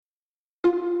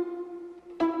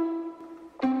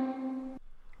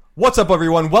What's up,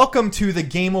 everyone? Welcome to the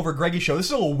GameOverGreggy show. This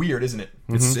is a little weird, isn't it?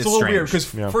 It's a little strange. weird because,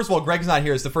 first of all, Greg's not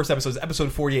here. It's the first episode. It's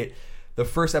episode 48. The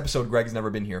first episode, Greg's never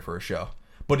been here for a show.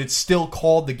 But it's still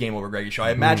called the GameOverGreggy show.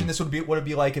 I imagine this would be what it'd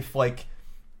be like if, like,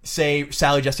 say,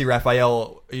 Sally Jesse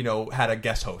Raphael, had a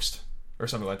guest host or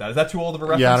something like that. Is that too old of a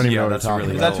reference? Yeah, I don't even know what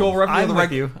you're Is that too old of a reference? I'm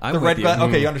with you.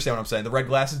 Okay, you understand what I'm saying. The red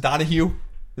glasses. Donahue.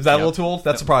 Is that a little too old?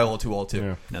 That's probably a little too old too.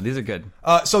 Yeah. No, these are good.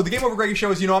 So the GameOverGreggy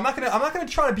show is, I'm not gonna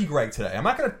try to be Greg today. I'm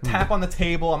not gonna tap on the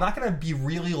table. I'm not gonna be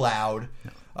really loud.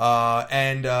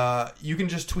 And you can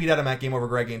just tweet at him at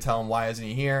GameOverGreggy and tell him why isn't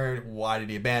he here? Why did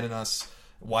he abandon us?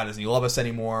 Why doesn't he love us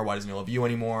anymore? Why doesn't he love you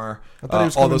anymore? I thought he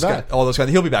was coming back. All those guys.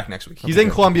 He'll be back next week. He's in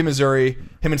Columbia, Missouri.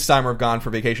 Him and Steimer have gone for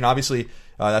vacation. Obviously,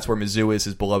 that's where Mizzou is,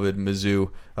 his beloved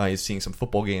Mizzou. He's seeing some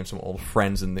football games, some old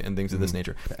friends, and things of this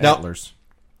nature. Antlers.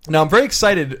 Now, I'm very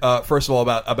excited, first of all,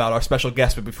 about our special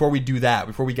guest. But before we do that,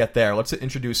 before we get there, let's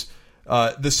introduce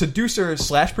the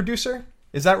seducer/producer.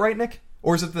 Is that right, Nick?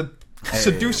 Or is it the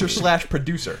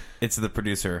seducer/producer? It's the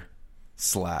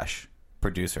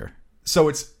producer/producer. So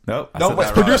it's no,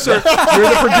 it's producer. You're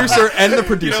the producer and the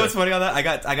producer. You know what's funny on that? I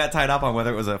got tied up on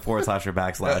whether it was a / or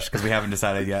backslash because we haven't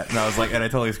decided yet, and I was like, and I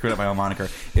totally screwed up my own moniker.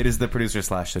 It is the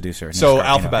producer/seducer. So Nick Scarpino.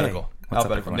 alphabetical. Hey,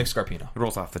 Alphabetical. Nick Scarpino. It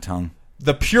rolls off the tongue.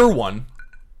 The pure one,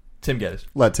 Tim Geddes.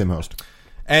 Let Tim host.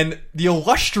 And the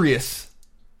illustrious,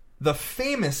 the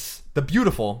famous, the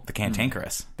beautiful, the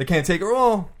cantankerous. The cantankerous.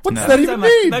 Oh, what's that even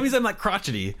mean? That means I'm like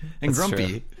crotchety and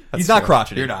grumpy. He's not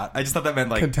crotchety. You're not. I just thought that meant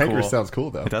like Cantankerous cool. sounds cool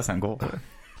though. It does sound cool.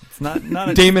 It's not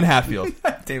a Damon Hatfield.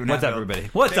 What's up, everybody?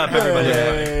 What's up, everybody?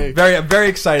 Hey. I'm very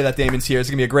excited that Damon's here. It's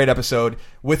going to be a great episode,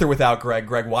 with or without Greg.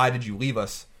 Greg, why did you leave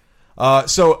us?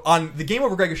 So on the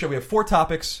GameOverGreggy show, we have 4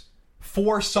 topics.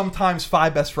 4, sometimes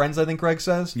 5 best friends, I think Greg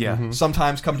says. Yeah.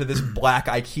 Sometimes come to this black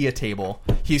IKEA table.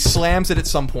 He slams it at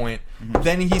some point.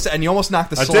 Then he almost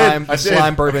knocked the slime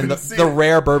bourbon, the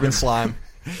rare bourbon slime,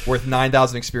 worth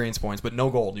 9,000 experience points, but no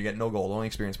gold. You get no gold, only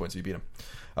experience points if you beat him.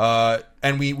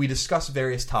 And we discuss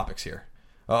various topics here.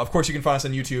 Of course, you can find us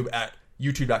on YouTube at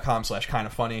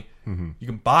youtube.com/kindafunny. You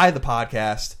can buy the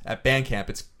podcast at Bandcamp.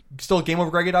 It's still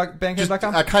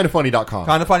GameOverGreggy.bandcamp.com? At kindafunny.com.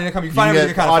 Kindafunny.com. You can find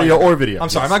everything at audio Kindafunny. or video. I'm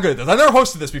sorry, I'm not good at this. I've never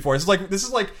hosted this before. This is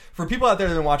like for people out there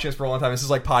that have been watching this for a long time, this is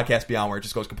like Podcast Beyond, where it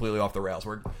just goes completely off the rails.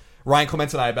 Where Ryan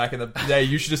Clements and I, back in the day,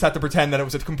 you should just have to pretend that it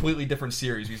was a completely different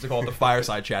series. We used to call it the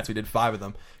Fireside Chats. We did 5 of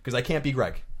them, because I can't be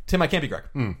Greg. Tim, I can't be Greg.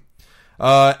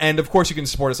 And of course, you can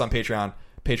support us on Patreon,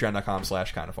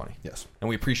 patreon.com/kindafunny. Yes. And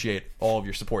we appreciate all of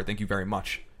your support. Thank you very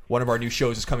much. One of our new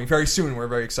shows is coming very soon. We're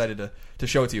very excited to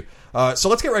show it to you. So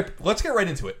let's get right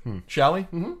into it, shall we?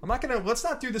 Let's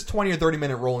not do this 20 or 30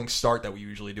 minute rolling start that we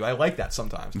usually do. I like that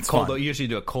sometimes. It's cold. You usually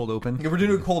do a cold open. Yeah, we're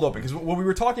doing a cold open because what we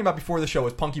were talking about before the show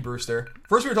was Punky Brewster.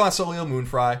 First we were talking about Solio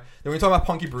Moonfry. Then we were talking about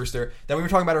Punky Brewster. Then we were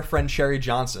talking about our friend Sherry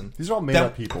Johnson. These are all made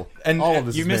up people. And all of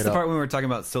this You is missed made the part up. when we were talking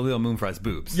about Solio Moonfry's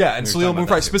boobs. Yeah, and We were Solio talking about Moonfry,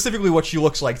 that too. specifically what she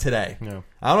looks like today. Yeah.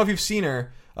 I don't know if you've seen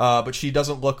her, but she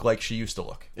doesn't look like she used to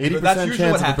look. 80% That's usually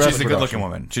chance what of happens. She's a good-looking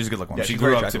woman. She's a good-looking woman. Yeah, she she's grew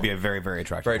very up to attractive be a very, very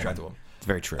attractive Very attractive woman. It's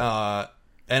very true.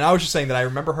 And I was just saying that I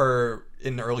remember her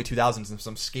in the early 2000s in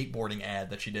some skateboarding ad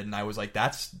that she did, and I was like,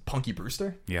 "That's Punky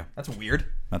Brewster." Yeah. That's weird.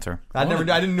 That's her. I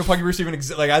didn't know Punky Brewster even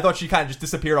existed. Like, I thought she kind of just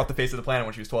disappeared off the face of the planet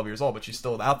when she was 12 years old, but she's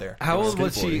still out there. How old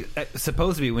was she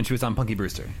supposed to be when she was on Punky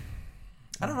Brewster?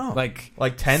 I don't know.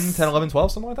 Like 10, 11,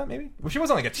 12, something like that, maybe? Well, she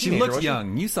wasn't like a she teenager, looks was she?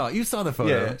 young. You saw the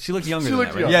photo. Yeah. She looked younger She than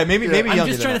looked that, right? young. Yeah, maybe Yeah. younger I'm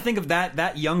just than trying that. to think of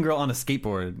that young girl on a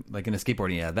skateboard, like in a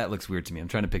skateboarding ad. That looks weird to me. I'm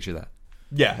trying to picture that.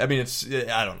 Yeah, I mean,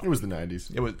 I don't know. It was the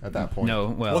 90s. It was at that point. No,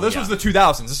 well, this was the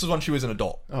 2000s. This was when she was an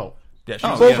adult. Oh. Yeah, she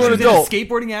was, So yeah, for She an was in a adult.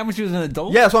 skateboarding ad when she was an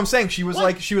adult? yeah, that's what I'm saying. She was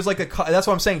like that's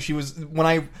what I'm saying. She was when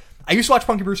I used to watch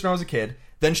Punky Brewster when I was a kid.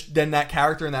 Then that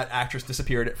character and that actress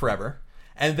disappeared forever.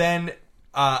 And then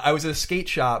I was at a skate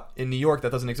shop in New York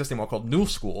that doesn't exist anymore called New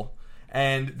School,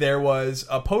 and there was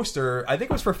a poster. I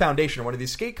think it was for Foundation, one of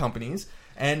these skate companies,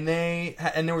 and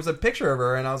there was a picture of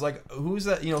her, and I was like, "Who's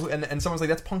that?" And someone was like,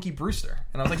 "That's Punky Brewster,"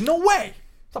 and I was like, "No way."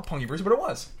 It's not Punky Brewster, but it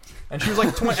was. And she was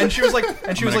like 20, and she was like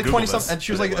 20 something, and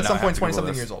she was like at some point 20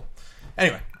 something years old.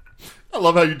 Anyway, I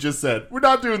love how you just said, we're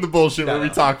not doing the bullshit where we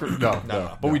talk for...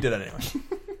 no, but we did it anyway.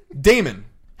 Damon,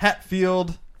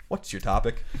 Hatfield, what's your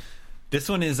topic? This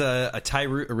one is a Thai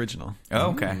root original.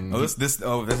 Oh, okay. This is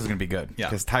going to be good. Yeah.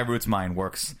 Because Ty Root's mind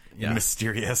works in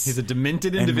mysterious He's a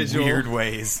demented and individual. weird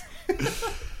ways.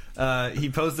 He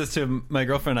posed this to my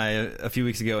girlfriend and I a few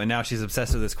weeks ago, and now she's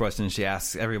obsessed with this question. She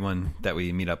asks everyone that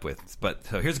we meet up with. But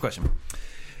so here's the question.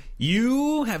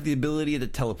 You have the ability to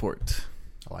teleport.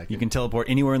 I like You it. can teleport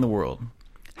anywhere in the world.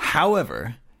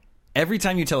 However, every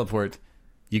time you teleport,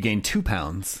 you gain 2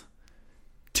 pounds.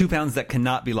 2 pounds that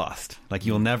cannot be lost. Like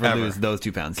you'll never Ever. lose those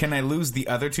 2 pounds. Can I lose the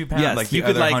other 2 pounds? Yes, like you the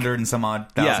could, other like- 100 and some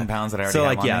odd thousand pounds that I already so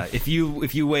have like on me?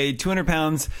 if you weighed 200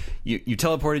 pounds, you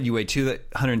teleported, you weigh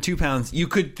 102 pounds, you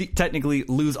could technically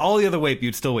lose all the other weight, but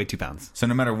you'd still weigh 2 pounds. So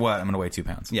no matter what, I'm going to weigh 2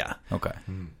 pounds. Yeah. Okay.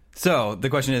 So the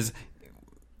question is,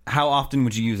 how often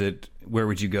would you use it? Where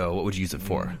would you go? What would you use it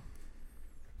for?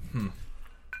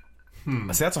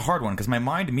 See, that's a hard one because my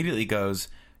mind immediately goes,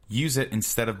 use it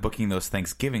instead of booking those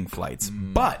Thanksgiving flights.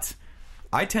 But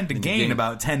I tend to gain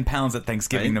about 10 pounds at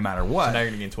Thanksgiving Right. no matter what. So now you're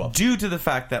gonna gain 12. Due to the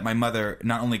fact that my mother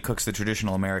not only cooks the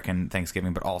traditional American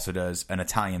Thanksgiving, but also does an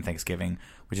Italian Thanksgiving,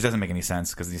 which doesn't make any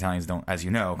sense because the Italians don't, as you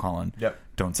know, Colin, Yep.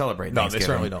 don't celebrate No, they Thanksgiving.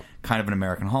 certainly don't. Kind of an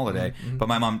American holiday. But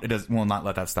my mom will not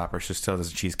let that stop her. She still does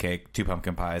a cheesecake, 2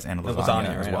 pumpkin pies, and a lasagna,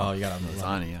 Lasagna as right? well. Oh, you got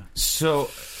Lasagna. So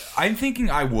I'm thinking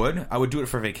I would do it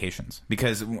for vacations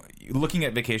because looking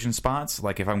at vacation spots,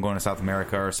 like if I'm going to South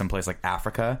America or someplace like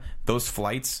Africa, those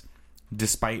flights,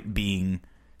 despite being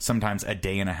sometimes a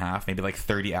day and a half, maybe like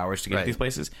 30 hours to get to Right. these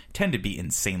places, tend to be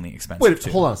insanely expensive. Wait,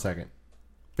 too. hold on a second.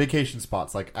 Vacation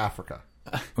spots like Africa.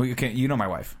 Well, you know my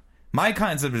wife. My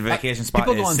concept of vacation spot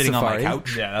people go is on sitting safari. on my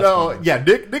couch. Yeah, that's No, fine. yeah,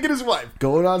 Nick and his wife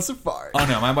going on safari. Oh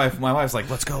no, my wife's like,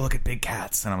 let's go look at big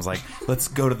cats, and I was like, let's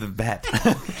go to the vet.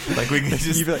 Like we can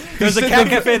just There's a cat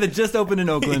cafe that just opened in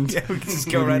Oakland. Yeah, we can just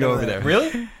We go can right go over over there. there.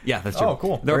 Really? Yeah, that's true. Oh,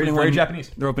 cool. They're Very- opening very one,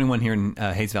 Japanese. They're opening one here in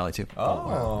Hayes Valley too.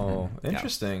 Oh,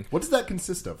 interesting. What does that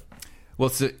consist of? Well,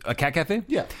 it's a cat cafe?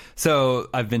 Yeah. So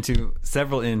I've been to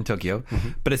several in Tokyo,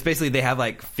 but it's basically they have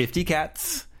like 50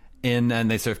 cats and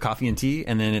they serve coffee and tea,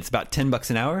 and then it's about $10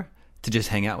 an hour to just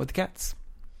hang out with the cats.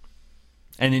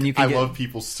 And then you can I love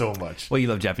people so much. Well, you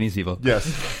love Japanese people. Yes.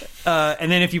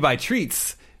 And then if you buy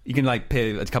treats, you can like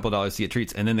pay a couple dollars to get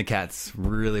treats, and then the cats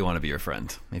really want to be your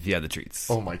friend if you have the treats.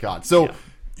 Oh my god. So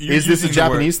You're is this a using the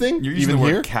Japanese word- thing? You're using Even the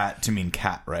word here? cat to mean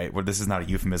cat, right? Where this is not a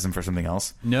euphemism for something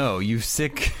else. No, you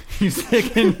sick.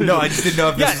 And No, I just didn't know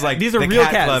if this Yeah, is like these are the real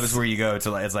cat cats. club is where you go to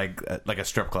like, it's like a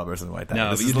strip club or something like that.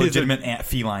 No, this but is a these are- legitimate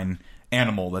feline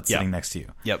animal that's Yep. sitting next to you.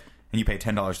 Yep. And you pay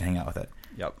 $10 to hang out with it.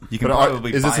 Yep. You can But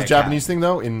probably is this buy a cat. Japanese thing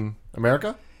though in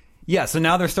America? Yeah, so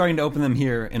now they're starting to open them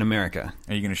here in America.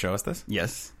 Are you going to show us this?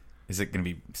 Yes. Is it going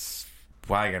to be?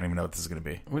 Well, I don't even know what this is going to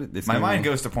be. It's My gonna mind be-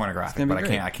 goes to pornographic, gonna be but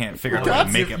great. I can't figure out how to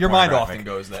make it. Your mind pornographic. often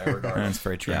goes there, regardless. That's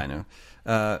very true. Yeah, I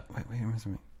know. Where's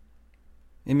me?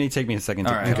 It may take me a second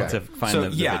to, All right. to find so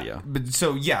the yeah, video.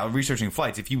 but researching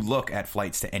flights. If you look at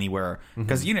flights to anywhere,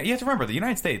 because you have to remember the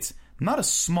United States, not a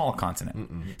small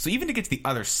continent. So even to get to the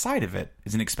other side of it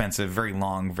is an expensive, very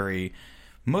long, very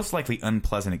most likely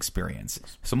unpleasant experience.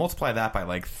 So multiply that by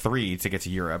like 3 to get to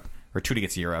Europe, or 2 to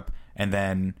get to Europe, and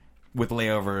then with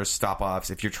layovers, stop offs.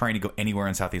 If you're trying to go anywhere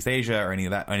in Southeast Asia or any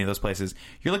of those places,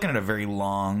 you're looking at a very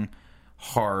long,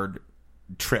 hard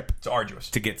trip. It's arduous.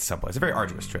 To get someplace. A very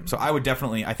arduous trip. So I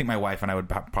think my wife and I would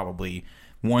probably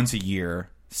once a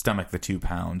year stomach the 2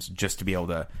 pounds just to be able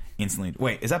to instantly.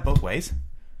 Wait, is that both ways?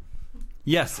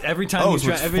 Yes, every time Oh, you so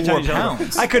try, it's every 4 time you travel.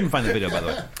 pounds. I couldn't find the video, by the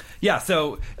way. Yeah,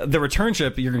 so the return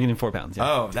trip, you're getting 4 pounds. Yeah.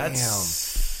 Oh,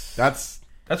 that's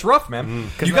That's rough, man.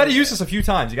 You got to use this a few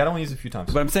times. You got to only use it a few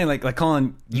times. But I'm saying, like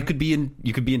Colin, you could be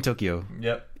in Tokyo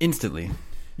Yep. instantly.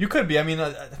 You could be. I mean,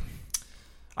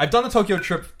 I've done the Tokyo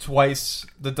trip twice.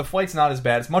 The flight's not as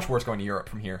bad. It's much worse going to Europe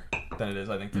from here than it is,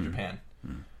 I think, to Japan.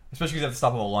 Especially because you have to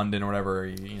stop at London or whatever,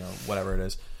 whatever it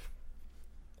is.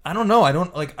 I don't know.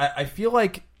 I feel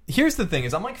like... Here's the thing,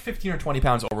 is I'm like 15 or 20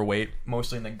 pounds overweight,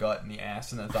 mostly in the gut and the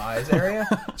ass and the thighs area.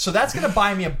 So that's going to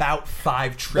buy me about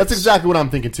 5 trips. That's exactly what I'm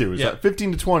thinking too. Is Yeah. that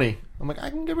 15 to 20? I'm like, I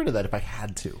can get rid of that if I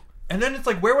had to. And then it's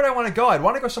like, where would I want to go? I'd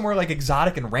want to go somewhere like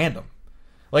exotic and random.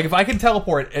 Like if I can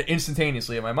teleport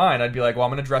instantaneously in my mind, I'd be like, well,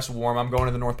 I'm going to dress warm. I'm going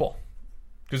to the North Pole.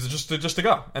 Because it's just to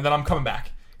go. And then I'm coming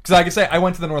back. Because I can say, I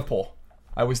went to the North Pole.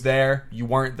 I was there. You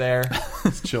weren't there.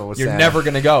 Just chill with You're Santa. never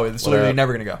going to go. It's What literally up?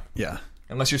 never going to go. Yeah.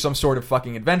 Unless you're some sort of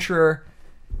fucking adventurer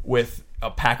with a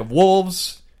pack of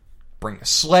wolves, bring a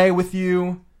sleigh with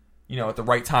you, at the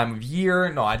right time of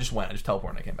year. No, I just went. I just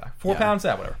teleported and I came back. 4 pounds,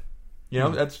 whatever.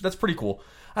 That's pretty cool.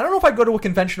 I don't know if I'd go to a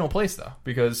conventional place, though,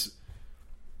 because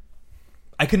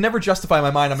I could never justify in my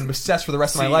mind I'm going to be obsessed for the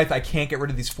rest of my life. I can't get rid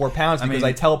of these 4 pounds because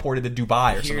I teleported to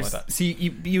Dubai or something like that. See,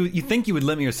 you think you would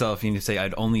limit yourself and you say,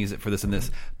 I'd only use it for this and this.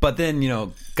 But then,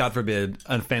 God forbid,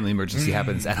 a family emergency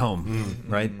happens at home,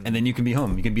 right? And then you can be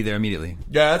home. You can be there immediately.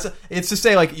 Yeah, it's to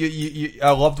say like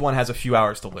a loved one has a few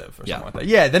hours to live or something like that.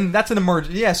 Yeah, then that's an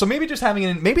emergency. Yeah, so maybe just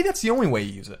having maybe that's the only way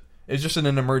you use it. It's just in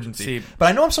an emergency. See, but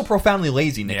I know I'm so profoundly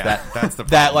lazy, Nick. Yeah, that's the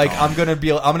that problem, like Colin.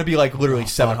 I'm gonna be like literally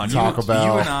 700. Taco Bell.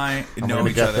 You and I know gonna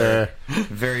each get other there.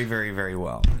 very, very, very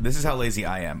well. This is how lazy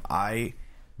I am. I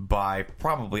buy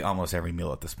probably almost every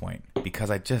meal at this point because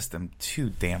I just am too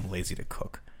damn lazy to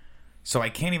cook. So I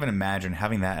can't even imagine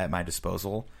having that at my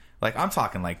disposal. Like, I'm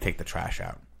talking like take the trash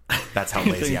out. That's how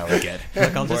lazy I would get.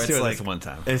 Like, I'll just do it like, this one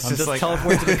time. It's I'll just like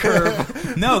teleport to the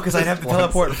curb. No, because I'd have to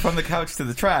teleport from the couch to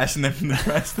the trash and then from the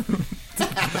trash to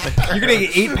You're gonna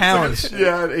get 8 pounds.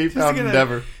 Yeah, an 8-pound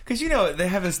endeavor. Because, you know, they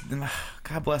have this...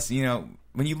 God bless, you know,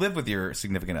 when you live with your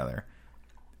significant other,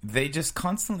 they just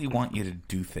constantly want you to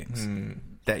do things.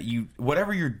 That you...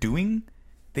 Whatever you're doing,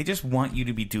 they just want you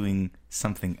to be doing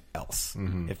something else,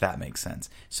 if that makes sense.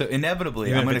 So inevitably...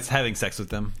 Even I'm if gonna it's having sex with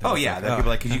them. Oh, yeah. They'll be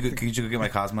like, could you go get my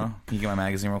Cosmo? Can you get my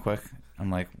magazine real quick?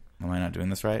 I'm like, am I not doing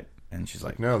this right? And she's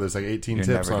like, No, there's like 18 You're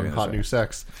tips never on doing hot this, new right?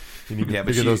 sex. You need to yeah, but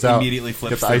figure she those out. immediately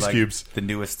flips Get the to ice like, cubes. the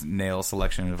newest nail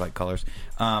selection of like colors.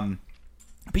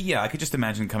 But yeah, I could just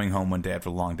imagine coming home one day after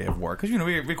a long day of work. Because, you know,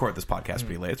 we record this podcast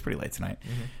pretty late. It's pretty late tonight.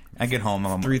 I get home.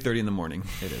 I'm 3:30 in the morning.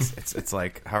 It is. It's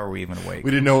like, how are we even awake?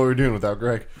 We didn't know what we were doing without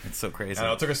Greg. It's so crazy. I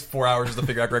know, it took us 4 hours just to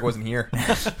figure out Greg wasn't here.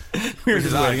 We were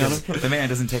just waiting on him. The man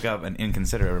doesn't take up an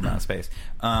inconsiderate amount of space.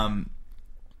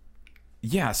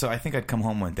 Yeah, so I think I'd come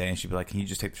home one day and she'd be like, can you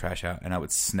just take the trash out? And I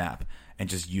would snap and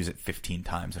just use it 15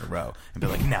 times in a row and be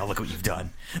like, now look what you've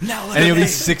done. Now look And you'll at be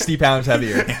this. 60 pounds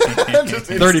heavier. Just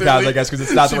 30 pounds, I guess, because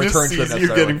it's not the she return just trip sees you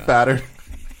necessarily. getting fatter.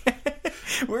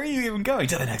 Where are you even going?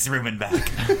 To the next room and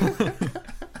back.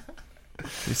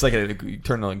 It's like you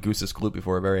turn on Goose's glute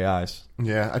before our very eyes.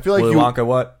 Yeah, I feel like Willy Wonka,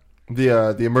 what?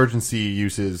 the emergency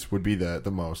uses would be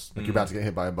the most. Like you're about to get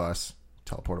hit by a bus,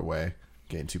 teleport away,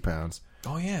 gain 2 pounds.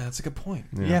 Oh, yeah, that's a good point.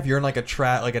 Yeah, if you're in like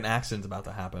like an accident's about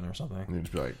to happen or something. And you'd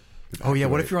just be like, Oh, yeah.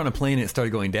 What if you're on a plane and it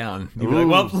started going down? You'd be Ooh.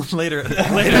 like, well, later.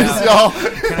 Y'all-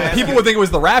 People would think it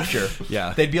was the rapture.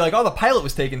 Yeah. They'd be like, oh, the pilot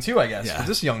was taken too, I guess. Yeah. 'Cause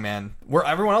this young man, where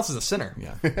everyone else is a sinner.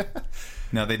 Yeah.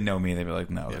 No, they'd know me. They'd be like,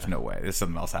 no, there's no way. There's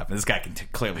something else happened. This guy can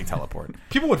clearly teleport.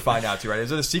 People would find out too, right?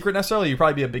 Is it a secret necessarily? You'd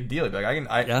probably be a big deal. You'd be like,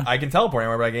 I can teleport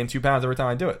anywhere, but I gain 2 pounds every time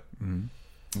I do it.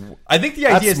 I think the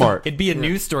That's idea is smart. It'd be a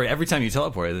news story every time you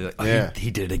teleport. They're like, oh, Yeah.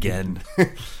 he did it again.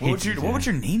 What would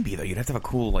your name be, though? You'd have to have a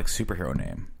cool, like, superhero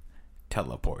name.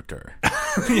 Teleporter.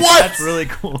 What? That's really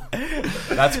cool.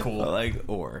 That's cool. Like,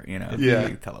 or, you know. Yeah.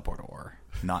 Teleport or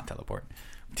not teleport.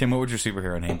 Tim, what would your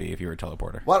superhero name be if you were a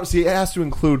teleporter? Well, see, it has to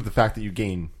include the fact that you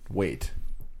gain weight.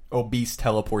 Obese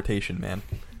teleportation, man.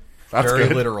 That's Very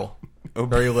good. literal.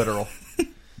 Very literal.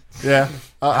 Yeah.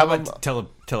 How about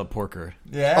teleporker?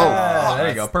 Yeah. There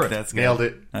you go. Perfect. That's good. Nailed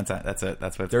it. That's it.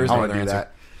 That's what There is I no would other do answer.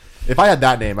 that. If I had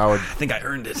that name, I would. I think I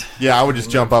earned it. Yeah, I would just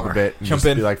jump up a bit and Jump just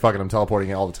in. be like, "Fuck it, I'm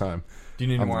teleporting all the time." Do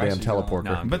you need I'm more the damn ice? teleporter.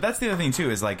 No, I'm But that's the other thing, too,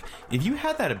 is like, if you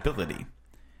had that ability,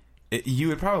 you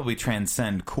would probably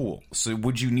transcend cool. So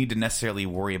would you need to necessarily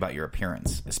worry about your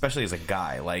appearance, especially as a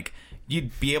guy? Like,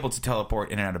 you'd be able to teleport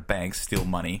in and out of banks, steal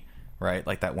money, right?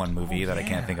 Like that one movie that I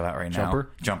can't think about right now.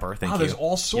 Jumper, thank Oh, you. there's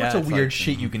all sorts Yeah, of it's weird like-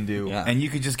 shit you can do. Yeah. And you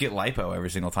could just get lipo every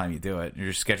single time you do it. You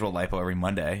just schedule lipo every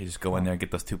Monday. You just go in there and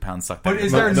get those 2 pounds sucked out. But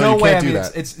is No, there no, no you way? can't I do mean,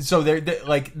 that. it's so they're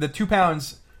like the 2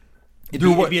 pounds.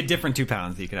 It'd be a different 2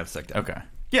 pounds that you could have sucked out. Okay.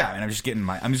 Yeah, and I'm just getting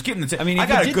the. I mean, I if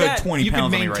got you a did good that, 20 you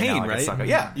pounds could on me maintain, right now. I could right? suck it.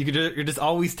 Yeah. You're just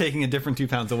always taking a different 2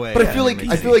 pounds away. But I Yeah, feel it like makes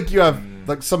I it feel easy. like you have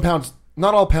like some pounds.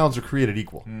 Not all pounds are created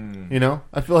equal. You know,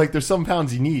 I feel like there's some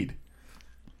pounds you need.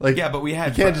 Like Yeah, but we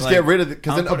had. you can't just like, get rid of it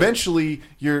because I'll then put it- eventually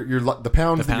the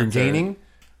pounds that you're pounds are- gaining,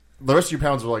 the rest of your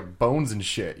pounds are like bones and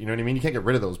shit. You know what I mean? You can't get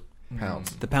rid of those pounds.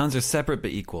 The pounds are separate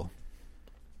but equal.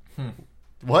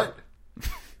 What?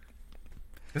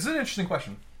 This is an interesting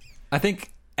question. I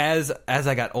think as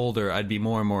I got older, I'd be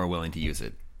more and more willing to use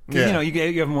it. 'Cause, Yeah. you know,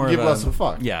 you have more Give of a, less of a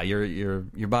fuck. Yeah, your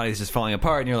body's just falling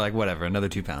apart, and you're like, whatever, another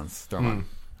 2 pounds, throw 'em on.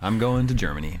 I'm going to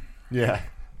Germany. Yeah.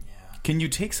 Can you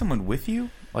take someone with you,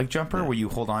 like Jumper, where you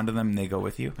hold on to them and they go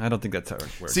with you? I don't think that's how it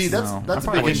works. See, that's No, that's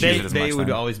I a probably big wouldn't issue use it as they much would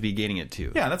then. always be gaining it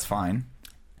too. Yeah, that's fine.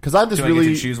 because I'm just Do I get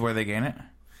really to choose where they gain it?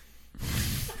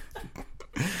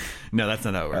 No, that's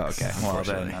not how it Oh, works. okay. Well, then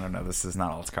unfortunately. I don't know. This is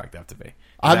not all it's cracked up to be.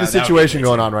 I have That- this that would be situation amazing.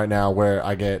 going on right now where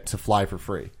I get to fly for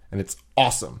free, and it's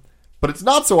awesome. But it's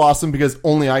not so awesome because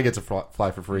only I get to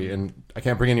fly for free, and I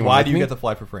can't bring anyone. Why with do you me. get to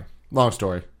fly for free? Long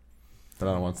story that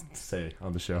I don't want to say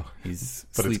on the show. He's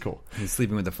But it's cool. He's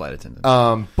sleeping with the flight attendant.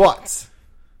 But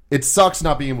it sucks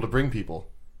not being able to bring people,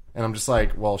 and I'm just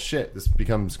like, well, shit, this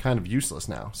becomes kind of useless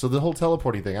now. So the whole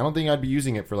teleporting thing, I don't think I'd be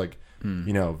using it for like,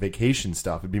 vacation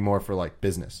stuff. It'd be more for like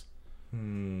business,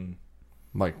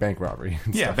 like bank robbery.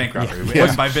 And Yeah, stuff. bank robbery.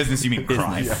 Yeah. By business, you mean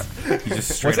crime. You just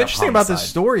straight What's up interesting about this homicide.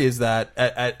 story is that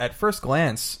at first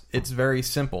glance, it's very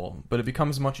simple, but it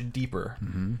becomes much deeper.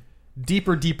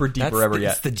 deeper ever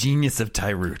yet. It's the genius of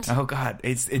Tyrute. Oh God,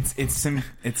 it's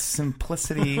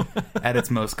simplicity at its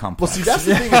most Well, complex. see, that's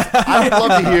the thing. Is, I would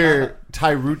love to hear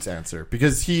Tyrute's answer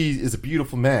because he is a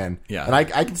beautiful man. Yeah. And I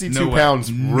can see No 2 way. pounds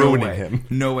No ruining way. him.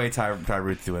 No way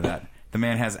Tyrute's doing that. The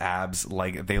man has abs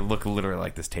like they look literally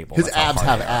like this table. His That's how abs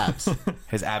hard have they are. abs.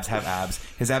 His abs have abs.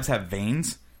 His abs have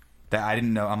veins that I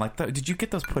didn't know. I'm like, did you get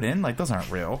those put in? Like those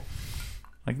aren't real.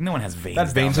 Like no one has veins. That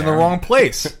veins down in the there. wrong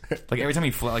place. Like every time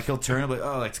he'll turn like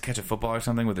like to catch a football or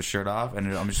something with his shirt off,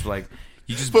 and I'm just like,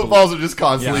 you just Footballs are just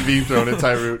constantly being thrown at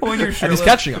Tyrute. when you're And shirtless, he's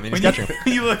catching him. when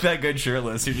you look that good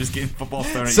shirtless, you're just getting football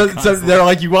thrown at So, you so constantly. they're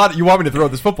like, you want me to throw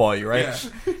this football at you, right?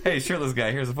 Yeah. Hey, shirtless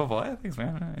guy, here's a football. Yeah, thanks,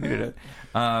 man. I needed it.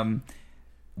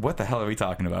 What the hell are we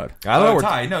talking about? I don't know.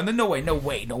 Ty. No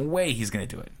way he's gonna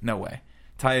do it. No way.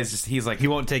 Ty is just he's like He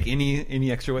won't take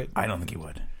any extra weight. I don't think he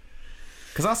would.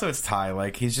 Because also it's Ty.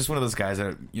 Like he's just one of those guys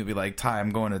that you'll be like, Ty,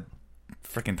 I'm going to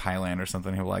freaking Thailand or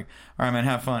something. He'll be like, all right, man,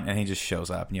 have fun, and he just shows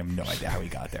up, and you have no idea how he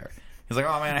got there. He's like,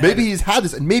 oh man, Maybe he's had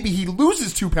this, and maybe he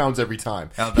loses 2 pounds every time.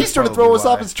 Oh, that's He's trying to probably throw us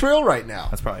why. off his trail right now.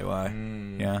 That's probably why.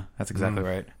 Yeah, that's exactly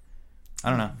right. I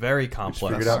don't know. Very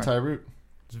complex. Figured out Tyrute.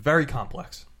 It's very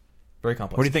complex. Very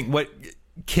complex. What do you think? What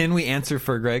can we answer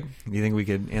for Greg? Do you think we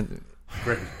could answer?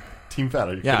 Great. Team fat.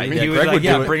 Are you Yeah, kidding me? he was Greg like, would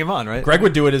yeah, do it. bring him on, right? Greg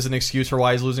would do it as an excuse for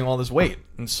why he's losing all this weight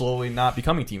and slowly not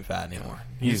becoming team fat anymore.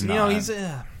 He's you not.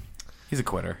 know, He's a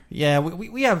quitter. yeah.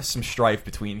 We have some strife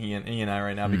between he and I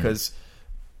right now because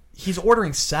he's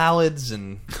ordering salads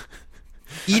and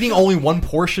eating only one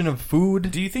portion of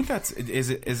food. Do you think that's is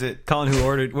it? Colin, who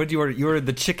ordered? What did you order? You ordered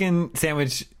the chicken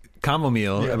sandwich combo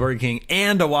meal at Burger King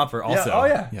and a Whopper also. Yeah.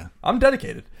 Oh yeah. I'm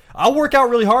dedicated. I'll work out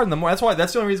really hard in the morning.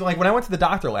 That's the only reason. Like when I went to the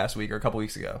doctor last week or a couple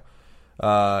weeks ago,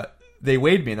 they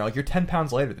weighed me and they're like, "You're 10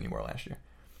 pounds lighter than you were last year."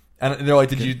 And they're like,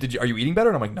 "Did you? Are you eating better?"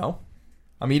 And I'm like, "No,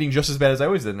 I'm eating just as bad as I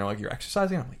always did." And they're like, "You're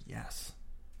exercising?" I'm like, "Yes,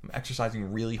 I'm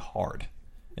exercising really hard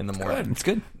in the morning." It's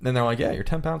good. And they're like, "Yeah, you're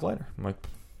 10 pounds lighter." I'm like,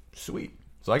 "Sweet."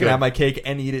 So I can have my cake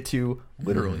and eat it too,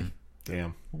 literally.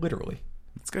 Damn. Literally.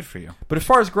 It's good for you. But as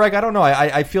far as Greg, I don't know.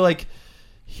 I feel like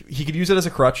he could use it as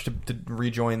a crutch to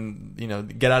rejoin,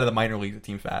 get out of the minor leagues with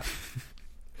Team Fat.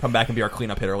 Come back and be our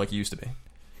cleanup hitter like he used to be.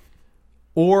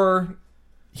 Or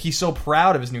he's so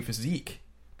proud of his new physique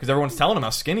because everyone's telling him how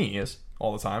skinny he is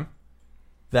all the time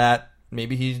that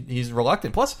maybe he's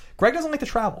reluctant. Plus, Greg doesn't like to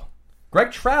travel.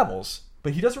 Greg travels,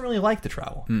 but he doesn't really like to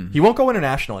travel. He won't go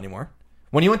international anymore.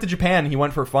 When he went to Japan, he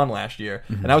went for fun last year,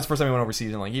 and that was the first time he went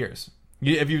overseas in like years.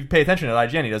 If you pay attention at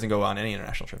IGN, he doesn't go on any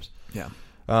international trips. Yeah,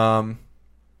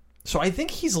 So I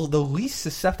think he's the least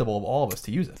susceptible of all of us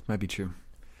to use it, might be true.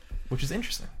 which is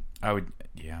interesting. I would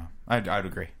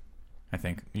agree. I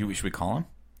think should we call him,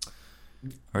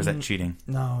 or is that cheating?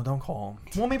 No, don't call him.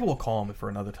 Well, maybe we'll call him for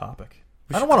another topic.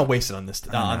 I don't want to waste it on this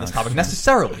topic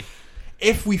necessarily.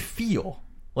 If we feel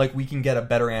like we can get a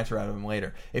better answer out of him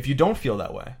later, if you don't feel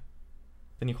that way,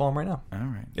 then you call him right now. All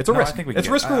right, It's a risk. I think It's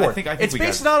risk reward. I think it's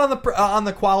based not on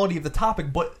the quality of the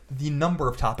topic, but the number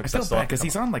of I topics. feel that still bad have to because come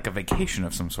he's up. on like a vacation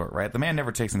of some sort, right? The man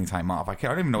never takes any time off. I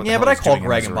don't even know what. Yeah, the but hell I he's call doing in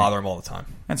Greg and Missouri. bother him all the time.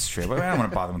 That's true, but I don't want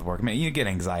to bother him with work. I mean, you get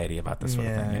anxiety about this sort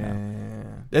of thing. You know,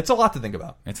 It's a lot to think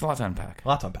about. it's a lot to unpack. A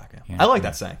lot to unpack. Yeah. Yeah. I like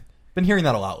that saying. Been hearing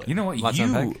that a lot lately. You know what? Lots to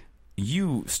unpack.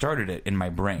 You started it in my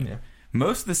brain. Yeah.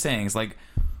 Most of the sayings, like,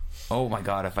 oh my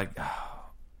god, if I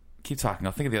keep talking,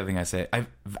 I'll think of the other thing I say.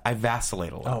 I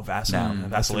vacillate a lot. Oh, vacillate.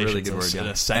 That's a really good word, is an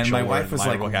yeah. essential And my wife word was in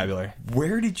my like, vocabulary.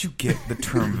 where did you get the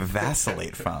term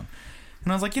vacillate from?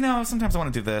 And I was like, sometimes I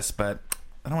want to do this, but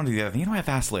I don't want to do the other thing. I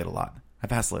vacillate a lot.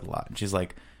 And she's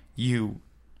like, you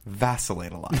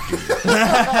vacillate a lot.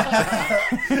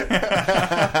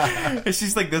 And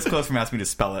she's like this close from asking me to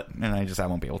spell it, and I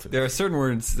won't be able to. There are certain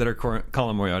words that are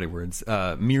Colin Moriarty words.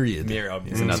 Myriad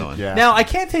is another one. Yeah. Now, I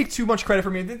can't take too much credit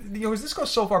for me. This goes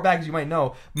so far back, as you might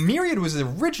know. Myriad was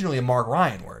originally a Mark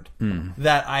Ryan word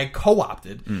that I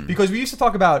co-opted because we used to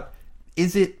talk about,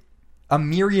 is it a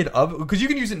myriad of... Because you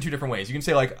can use it in two different ways. You can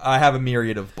say, like, I have a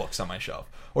myriad of books on my shelf.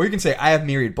 Or you can say, I have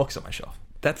myriad books on my shelf.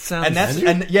 That sounds. And that's...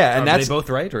 Are that's they both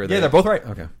right? Or are yeah, they're both right.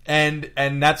 Okay.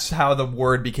 And that's how the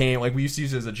word became... Like, we used to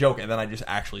use it as a joke, and then I just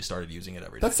actually started using it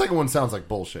every day. That second one sounds like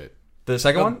bullshit. The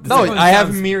second one? The No, second one I have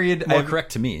sounds myriad... More I have,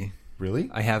 correct to me. Really?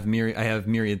 I have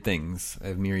myriad things. I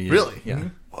have myriad. Really? Yeah.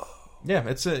 Yeah,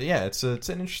 it's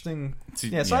an interesting... So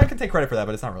yeah. I can take credit for that,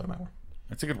 but it's not really my word.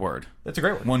 It's a good word. It's a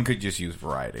great word. One could just use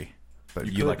variety, but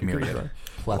you like myriad.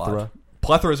 Plethora.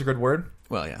 Plethora is a good word.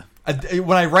 Well, yeah.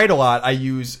 When I write a lot, I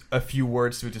use a few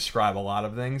words to describe a lot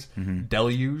of things.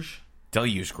 Deluge.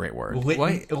 Deluge, great word.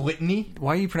 Why- Litany.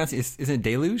 Why are you pronouncing? Isn't it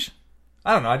deluge?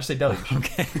 I don't know. I just say deluge.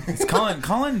 Okay. It's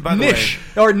Colin, by the Niche.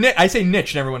 way. Or I say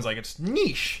niche, and everyone's like, it's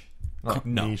niche.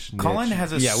 No. Niche. Colin niche.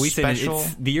 has a Yeah, we special.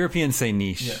 say the Europeans say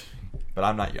niche. Yeah. But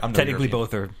I'm not. I'm no Technically, European.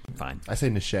 both are fine. I say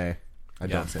niche. I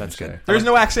don't say that's niche. good. There's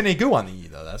no accent egu on the E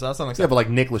though. That's not something. Yeah, but like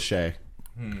Nick Lachey.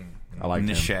 I like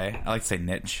Niche. him. I like to say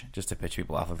niche just to pitch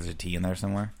people off like there's a T in there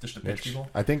somewhere. Just to pitch people.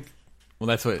 I think Well,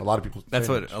 that's what a lot of people. That's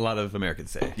say what niche. a lot of Americans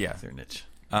say. Yeah. It's their niche.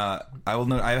 I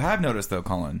have noticed though,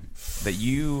 Colin, that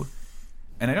you,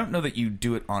 and I don't know that you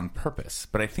do it on purpose,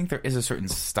 but I think there is a certain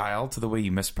style to the way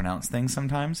you mispronounce things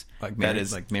sometimes. Like that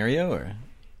is like Mario or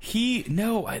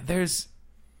there's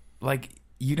like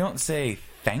you don't say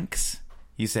thanks,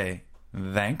 you say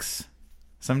thanks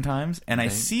sometimes, and I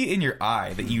see in your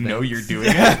eye that you know you're doing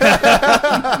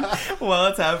it while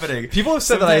it's happening. People have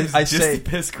said Sometimes that I just say to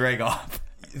piss Greg off.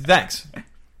 thanks.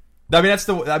 I mean, that's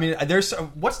the. I mean, there's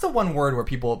what's the one word where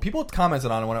people commented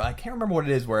on it. I can't remember what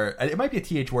it is. Where it might be a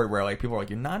th word where like people are like,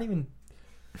 you're not even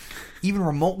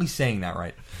remotely saying that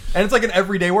right, and it's like an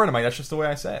everyday word. I'm like, that's just the way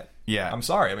I say it. Yeah. I'm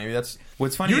sorry. Maybe that's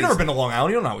What's funny You've is- never been to Long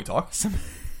Island. You don't know how we talk.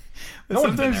 No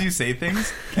one's been Sometimes there. you say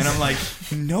things, and I'm like,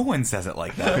 no one says it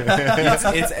like that.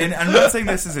 And I'm not saying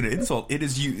this is an insult. It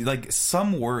is you. Like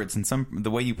some words and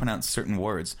the way you pronounce certain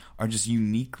words are just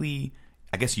uniquely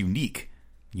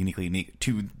unique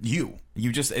to you.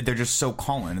 They're just so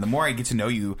Colin. And the more I get to know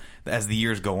you as the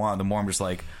years go on, the more I'm just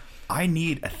like, I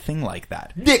need a thing like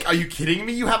that. Nick, are you kidding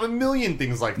me? You have a million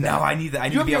things like that. No, I need that. I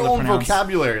need You to have be your able to own pronounce.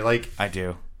 vocabulary. Like I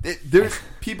do. there's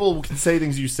people who can say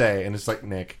things you say, and it's like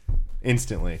Nick,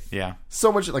 instantly. Yeah.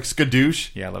 So much like skadoosh.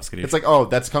 Yeah, I love skadoosh. It's like, oh,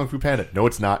 that's Kung Fu Panda. No,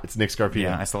 it's not. It's Nick Scarpino.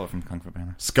 Yeah, I stole it from Kung Fu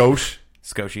Panda. Skosh.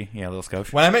 Scotchy. Yeah, little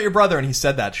Scotch. When I met your brother and he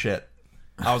said that shit,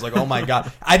 I was like, oh my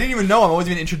god. I didn't even know him. I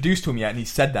wasn't even introduced to him yet, and he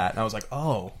said that, and I was like,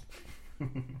 oh,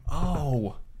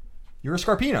 you're a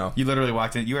Scarpino. You literally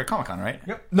walked in. You were at Comic Con, right?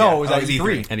 Yep. No, Yeah. it was Oh, at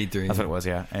E3. At E3. That's what it was.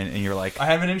 Yeah, and you're like, I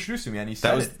haven't introduced him yet, and he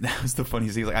said it. that was the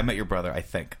funniest. He was like, I met your brother, I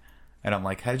think, and I'm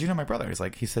like, how did you know my brother? He's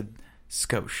like, he said,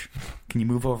 Skosh. Can you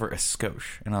move over a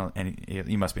Skosh? And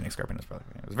you must be Nick Scarpino's brother.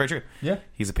 It was very true. Yeah.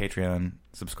 He's a Patreon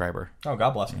subscriber. Oh,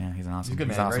 God bless him. Yeah, he's an awesome. He's a good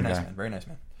man. He's an Very awesome nice guy. man. Very nice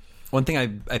man. One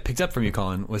thing I picked up from you,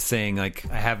 Colin, was saying like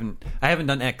I haven't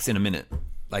done X in a minute.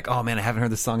 Like, oh man, I haven't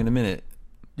heard this song in a minute.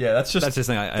 Yeah, that's just That's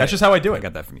just how I do it. I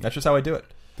got that from you. That's just how I do it.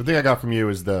 The thing I got from you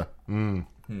is the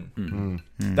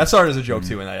That started as a joke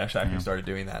too, and I actually started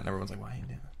doing that, and everyone's like, "Why are you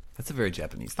doing that?" That's a very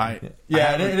Japanese thing.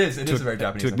 Yeah, it is. It is a very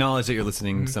Japanese To thing. acknowledge that you're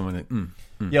listening to someone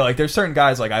that Yeah, like there's certain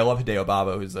guys like I love Hideo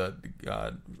Baba, who's a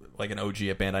like an OG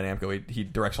at Bandai Namco. He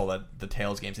directs all the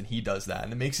Tales games, and he does that,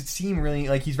 and it makes it seem really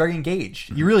like he's very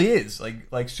engaged. He really is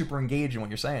like super engaged in what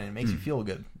you're saying. And it makes you feel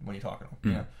good when you're talking to him.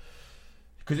 You know?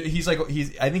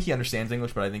 Because I think he understands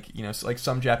English, but I think like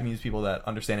some Japanese people that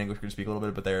understand English can speak a little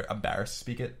bit, but they're embarrassed to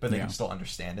speak it, but they can still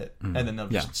understand it, and then they'll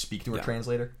just speak to a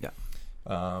translator. Yeah.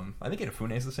 I think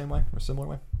Inafune is the same way or similar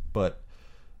way, but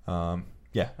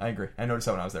yeah, I agree. I noticed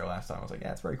that when I was there last time. I was like,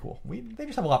 yeah, it's very cool. They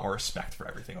just have a lot more respect for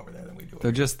everything over there than we do.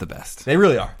 they're just the best. They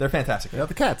really are. They're fantastic.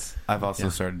 the cats. I've also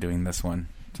started doing this one.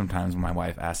 Sometimes when my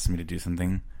wife asks me to do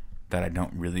something that I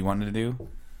don't really want to do,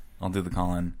 I'll do the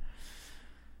Colin.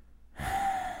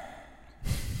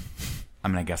 I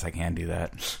mean, I guess I can do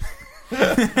that.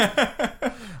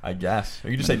 I guess. Or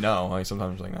you just say no. Like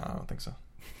sometimes you're like, no, I don't think so.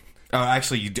 Oh,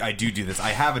 actually, I do this. I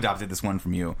have adopted this one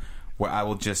from you, where I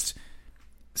will just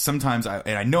sometimes I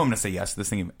know I'm going to say yes to this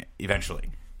thing eventually.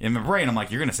 In my brain, I'm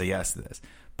like, you're going to say yes to this,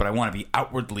 but I want to be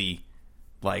outwardly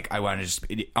like I want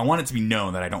it to be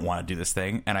known that I don't want to do this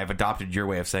thing, and I've adopted your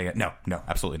way of saying it. No,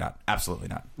 absolutely not, absolutely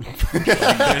not. Like,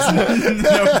 there's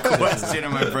no question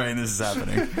in my brain this is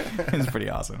happening. It's pretty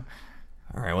awesome.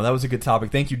 All right. Well, that was a good topic.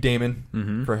 Thank you,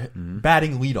 Daemon, for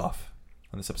batting leadoff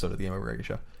on this episode of the GameOverGreggy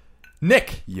Show.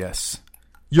 Nick, Yes.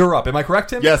 you're up. Am I correct,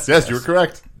 Tim? Yes, you were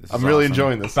correct. I'm is really awesome.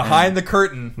 enjoying this. Behind the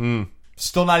curtain.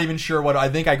 Still not even sure what. I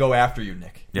think I go after you,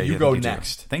 Nick. Yeah, you I go think do.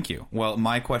 next. Thank you. Well,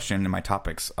 my question and my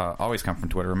topics always come from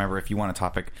Twitter. Remember, if you want a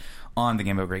topic on the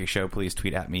GameOverGreggy Show, please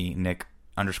tweet at me,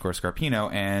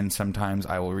 Nick_Scarpino, and sometimes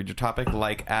I will read your topic,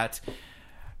 like at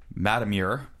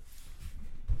Matamur,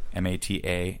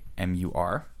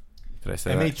 Matamur. Did I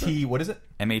say that? MAT. What is it?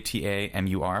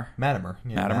 Matamur. Matimer.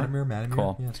 Yeah, Matimer? Matimer.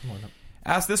 Cool. Yeah, something like that.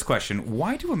 Ask this question: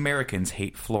 why do Americans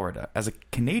hate Florida? As a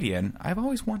Canadian, I've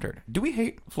always wondered: do we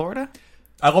hate Florida?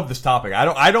 I love this topic.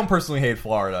 I don't personally hate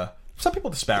Florida. Some people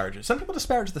disparage it. Some people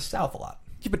disparage the South a lot.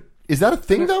 Yeah, but is that a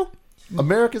thing though?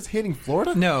 America's hating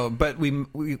Florida? No, but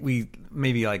we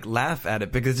maybe like laugh at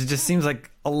it because it just seems like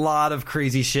a lot of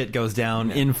crazy shit goes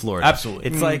down in Florida. Absolutely.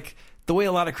 It's like the way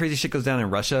a lot of crazy shit goes down in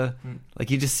Russia. Like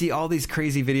you just see all these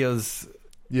crazy videos.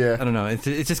 Yeah. I don't know. It's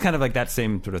just kind of like that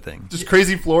same sort of thing. Just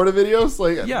crazy Florida videos?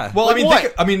 Like Yeah. Well,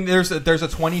 like I mean, what? there's a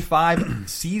 25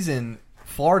 season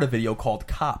Florida video called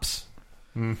Cops.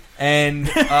 And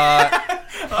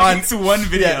It's one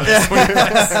video.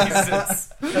 Yeah.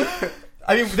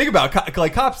 I mean, think about it.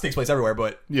 Like, Cops takes place everywhere,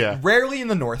 but Yeah. rarely in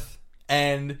the North,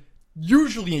 and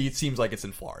usually it seems like it's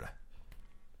in Florida.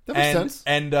 That makes sense.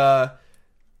 And I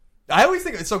always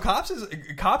think so. Cops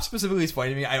specifically is funny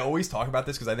to me. I always talk about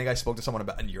this because I think I spoke to someone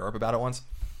in Europe about it once,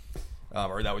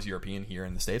 or that was European here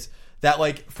in the States. That,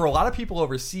 like, for a lot of people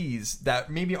overseas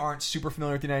that maybe aren't super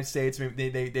familiar with the United States, maybe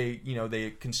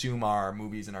they consume our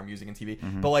movies and our music and TV,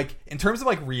 but like in terms of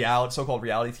like so-called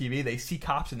reality TV, they see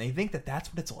Cops and they think that that's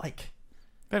what it's like.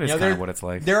 That is kind of what it's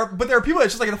like. But there are people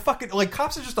that's just like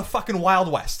Cops are just a fucking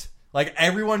Wild West. Like,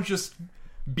 everyone's just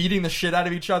beating the shit out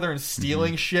of each other and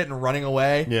stealing shit and running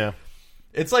away. Yeah.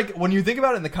 It's like, when you think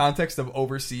about it in the context of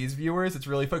overseas viewers, it's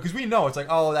really fun because we know it's like,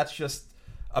 oh, that's just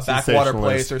a backwater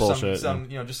place or bullshit, some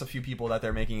just a few people that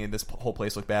they're making this whole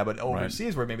place look bad. But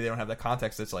overseas, where maybe they don't have that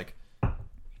context, it's like,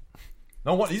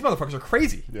 no, what, these motherfuckers are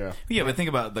crazy. Yeah, but think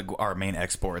about our main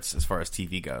exports as far as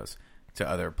TV goes to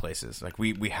other places. Like,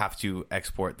 we have to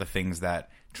export the things that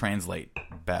translate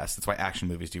best. That's why action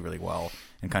movies do really well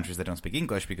in countries that don't speak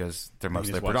English, because they're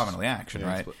mostly predominantly action,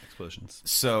 right? Explosions.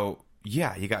 So,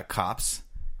 yeah, you got Cops.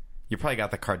 You probably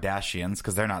got the Kardashians,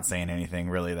 because they're not saying anything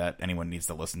really that anyone needs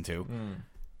to listen to.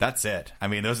 That's it. I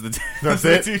mean, those are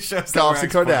the two shows. Cops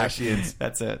and Kardashians.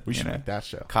 That's it. We should make that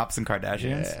show. Cops and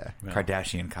Kardashians? Yeah.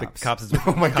 Kardashian Cops. Cops is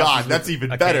Oh my god, that's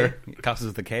even better. Cops is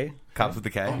with the K. Cops with the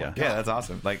K? yeah. Yeah, that's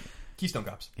awesome. Like, Keystone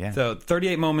Cops. yeah. So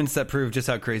 38 moments that prove just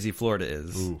how crazy Florida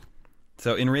is. Ooh.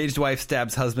 So enraged wife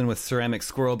stabs husband with ceramic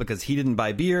squirrel because he didn't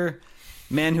buy beer.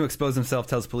 Man who exposed himself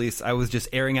tells police, I was just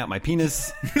airing out my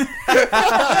penis.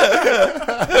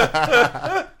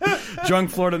 Drunk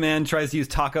Florida man tries to use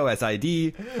taco as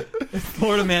ID.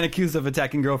 Florida man accused of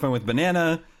attacking girlfriend with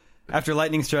banana. After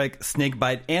lightning strike, snake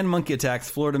bite, and monkey attacks,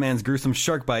 Florida man's gruesome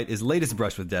shark bite is latest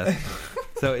brush with death.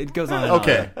 So it goes on and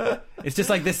on. It's just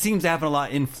like, this seems to happen a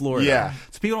lot in Florida. Yeah.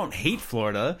 So people don't hate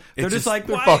Florida. They're It's just just- like,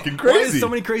 they're why, fucking crazy. why is so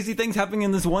many crazy things happening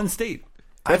in this one state?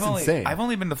 That's insane. I've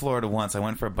only been to Florida once. I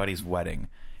went for a buddy's wedding,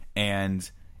 and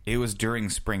it was during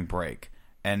spring break.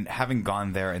 And having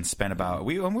gone there and spent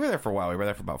we were there for a while. We were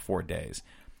there for about 4 days.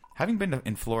 Having been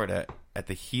in Florida at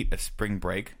the heat of spring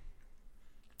break,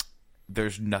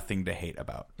 there's nothing to hate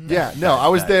about. Yeah, no, I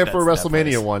was there for that's that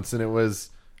WrestleMania place. once, and it was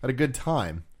at a good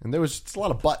time, and there was just a lot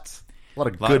of butts, a lot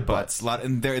of Lot good of butts.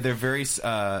 And they're very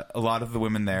a lot of the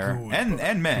women there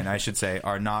and men, I should say,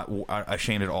 are not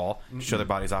ashamed at all to show their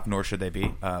bodies off, nor should they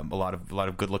be. A lot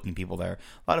of good looking people there.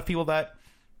 A lot of people that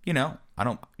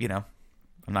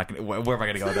I'm not gonna. Where am I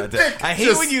gonna go with that? I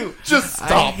hate when you just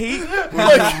stop. I hate when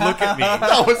you look at me.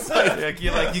 That was like,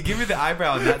 You give me the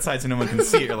eyebrow on that side so no one can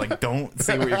see it. You're like, don't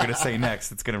say what you're gonna say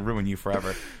next. It's gonna ruin you forever.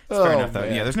 It's fair enough though.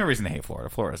 man. Yeah, there's no reason to hate Florida.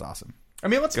 Florida's awesome. I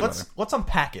mean, let's Good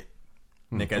unpack it,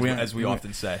 Nick, as we we-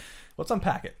 often say. Let's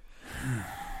unpack it.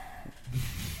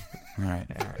 All right.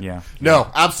 Yeah. no,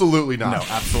 absolutely not. No,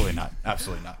 absolutely not.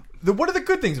 Absolutely not. What are the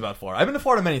good things about Florida? I've been to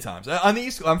Florida many times. On the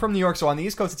East, I'm from New York, so on the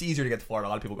East Coast, it's easier to get to Florida. A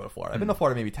lot of people go to Florida. I've been to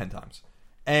Florida maybe 10 times,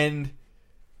 and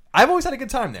I've always had a good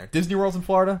time there. Disney World's in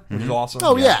Florida, which is awesome.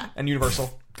 Oh, yeah. And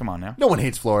Universal. Come on now. No one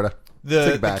hates Florida. Take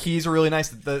The it back. Keys are really nice.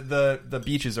 The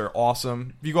beaches are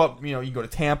awesome. If you go up, you can go to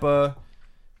Tampa.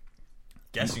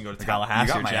 Guess you can go to Tallahassee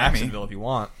got or Miami. Jacksonville if you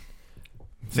want.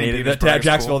 St. Petersburg's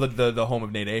Jacksonville, cool. the home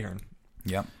of Nate Ahern.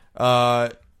 Yep.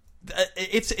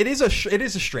 It is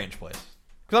a strange place,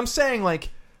 because I'm saying, like,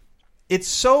 it's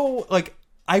so, like,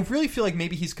 I really feel like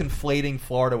maybe he's conflating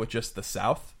Florida with just the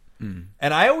South, and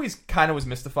I always kind of was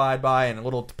mystified by and a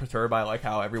little perturbed by, like,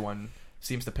 how everyone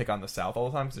seems to pick on the South all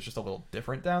the time because it's just a little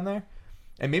different down there,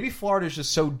 and maybe Florida is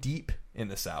just so deep in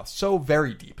the South, so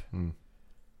very deep.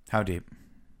 How deep?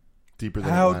 Deeper than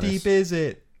How Atlantis. deep is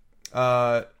it?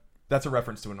 That's a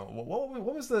reference to an old.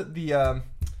 What was the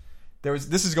there was,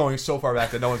 this is going so far back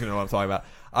that no one's gonna know what I'm talking about.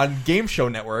 On Game Show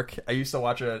Network, I used to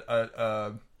watch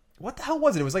a what the hell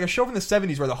was it? It was like a show from the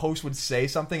 70s where the host would say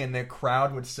something and the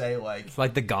crowd would say, like, It's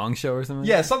like the Gong Show or something?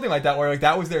 yeah, something like that, where, like,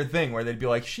 that was their thing, where they'd be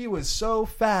like, she was so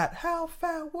fat. How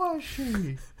fat was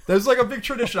she? There's like a big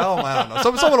tradition. I don't know.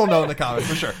 Someone will know in the comments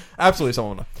for sure. Absolutely,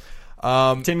 someone will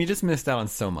know. Tim, you just missed out on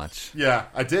so much. Yeah,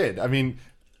 I did. I mean,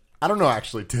 I don't know,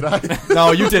 actually. Did I?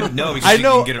 No, you didn't. No, because I you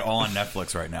know. can get it all on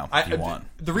Netflix right now if you want.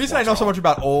 The reason I know so much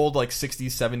about old, like, 60s,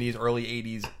 70s, early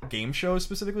 80s game shows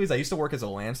specifically is I used to work as a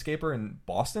landscaper in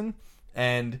Boston,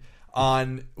 and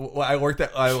I worked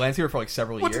at a landscaper for like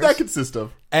several What years. did that consist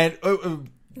of? And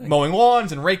mowing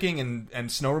lawns and raking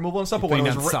and snow removal and stuff. But Putting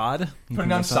when it down was sod? putting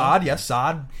down sod, yes,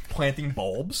 sod, planting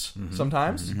bulbs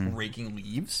sometimes, raking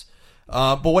leaves.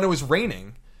 But when it was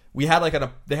raining, we had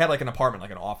they had like an apartment,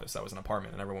 like an office that was an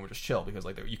apartment, and everyone would just chill because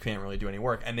like you can't really do any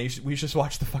work. And we just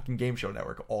watched the fucking Game Show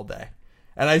Network all day.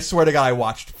 And I swear to God, I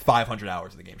watched 500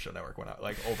 hours of the Game Show Network when I,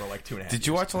 like over like 2.5 years. Did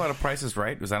you watch a lot of Price is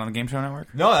Right? Was that on the Game Show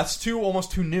Network? No, that's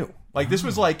almost too new. Like this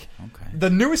was like the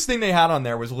newest thing they had on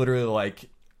there was literally like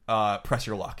Press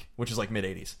Your Luck, which is like mid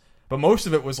 80s. But most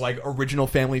of it was like original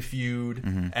Family Feud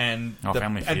and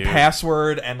Family Feud. and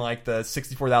Password and like the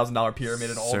 $64,000 pyramid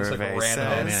and all this like Survey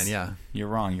random. says. Oh man, yeah. You're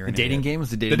wrong. You're an Dating idiot. game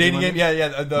was the The dating game, yeah,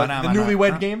 the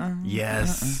newlywed game.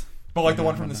 Yes. But like the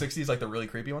one from the 60s, like the really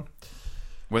creepy one.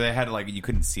 Where they had like you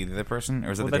couldn't see the other person, or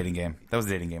was it the dating game? That was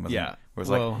the dating game, wasn't it? Yeah. Where it was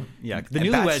the and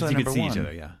newlyweds Bachelor you could number see each one.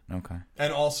 other. Yeah. Okay.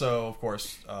 And also, of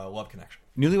course, Love Connection.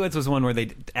 Newlyweds was one where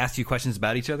they asked you questions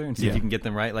about each other and see if Yeah. you can get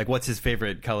them right. Like, what's his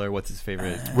favorite color? What's his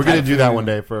favorite? We're gonna do that one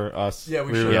day for us. Yeah,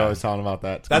 we were should. always talking about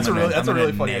that. That's I'm a really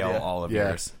gonna funny nail idea. all of Yeah.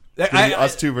 yours. It's gonna be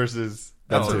us two versus.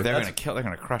 Oh, two. they're gonna kill. They're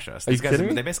gonna crush us. Are you These guys, kidding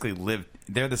me? they basically live.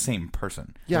 They're the same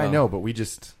person. Yeah, I Well- know, but we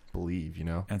just believe,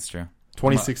 That's true.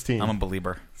 2016. I'm a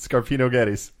believer. Scarpino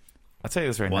Geddes. I'll tell you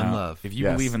this right One now. love. If you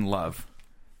Yes. believe in love,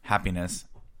 happiness,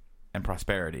 and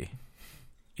prosperity,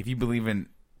 if you believe in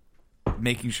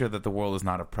making sure that the world is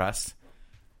not oppressed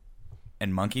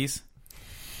and monkeys,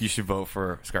 you should vote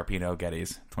for Scarpino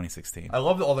Geddes 2016. I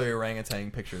love all the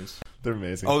orangutan pictures. They're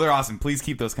amazing. Oh, they're awesome. Please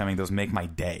keep those coming. Those make my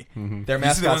day. Their You see the one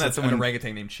mascot's that an someone-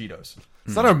 orangutan named Cheetos.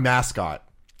 It's not our mascot.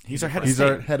 He's our head of He's state.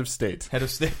 our head of state. Head of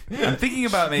state. I'm thinking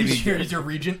about maybe He's your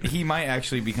regent. he might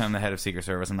actually become the head of Secret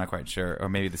Service. I'm not quite sure, or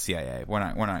maybe the CIA. We're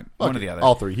not. One or the other.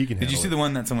 All three. He can. Did you handle see it. the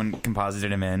one that someone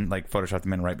composited him in, like photoshopped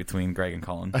him in right between Greg and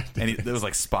Colin? And it was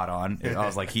like spot on. I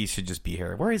was like, he should just be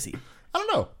here. Where is he? I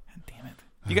don't know. Damn it!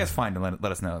 You guys find and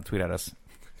let us know. Tweet at us.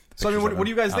 So I mean, what do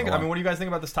you guys think? Out I mean, what do you guys think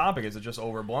about this topic? Is it just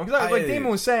overblown? Because like Damon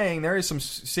was saying, there is some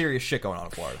serious shit going on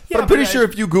in Florida. But I'm pretty sure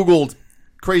if you Googled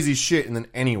crazy shit and then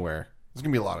anywhere, there's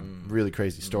gonna be a lot of really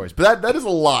crazy stories. But that is a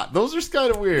lot. Those are just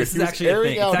kind of weird. This He is was actually a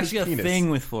airing thing. out It's his actually a penis. thing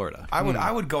with Florida.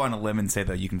 I would go on a limb and say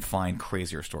that you can find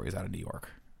crazier stories out of New York.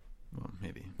 Well,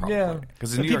 maybe. Yeah.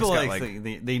 Because But New York's people got like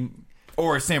like they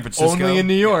or San Francisco. Only in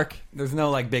New York. there's no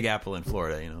like Big Apple in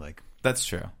Florida. You know, like That's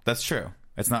true. That's true.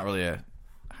 It's not really a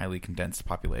highly condensed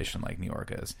population like New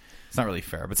York is. It's not really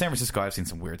fair. But San Francisco, I've seen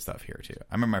some weird stuff here too.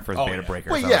 I remember my first beta yeah.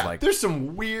 breakers. Well, I yeah. was like, There's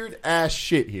some weird ass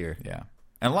shit here. yeah.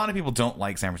 And a lot of people don't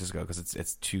like San Francisco because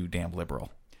it's too damn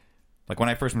liberal. Like when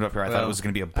I first moved up here, I thought it was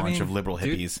going to be a bunch of liberal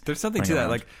dude, hippies. There's something to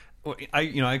running that.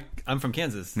 around. Like, I'm from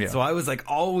Kansas, Yeah. so I was like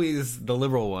always the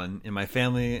liberal one in my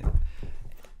family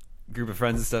group of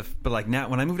friends and stuff. But like now,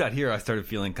 when I moved out here, I started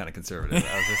feeling kind of conservative.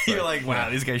 I was just You're like,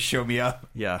 wow, these guys show me up.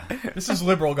 yeah, This is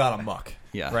liberal got amok.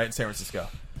 Yeah. Right in San Francisco.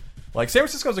 Like San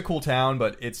Francisco's a cool town,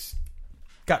 but it's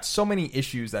got so many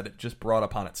issues that it just brought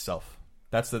upon itself.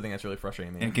 That's the thing that's really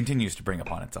frustrating me. And it continues to bring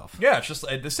upon itself. Yeah, it's just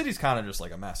the city's kind of just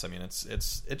like a mess. I mean, it's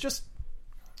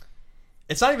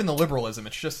not even the liberalism.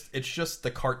 It's just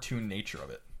the cartoon nature of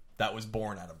it that was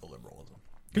born out of the liberalism.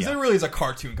 Because there really is a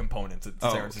cartoon component to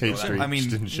San Francisco. Hate Street, I mean,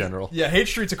 just in general. Yeah, Hate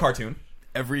Street's a cartoon.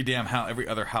 Every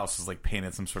other house is like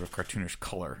painted some sort of cartoonish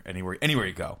color anywhere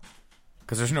you go.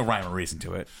 Because there's no rhyme or reason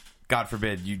to it. God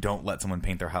forbid you don't let someone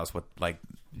paint their house with like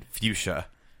fuchsia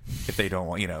if they don't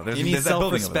want. There's, any there's that building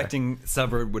over there. self-respecting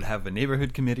suburb would have a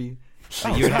neighborhood committee.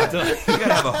 You would you gotta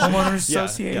have a homeowners Yeah,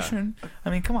 association. I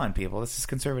mean, come on, people. This is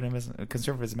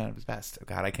conservatism at its best.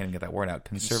 God, I can't even get that word out.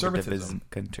 Conservatism.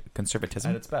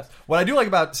 At its best. What I do like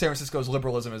about San Francisco's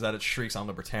liberalism is that it shrieks on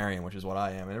libertarian, which is what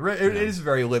I am. And it is a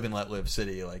very live and let live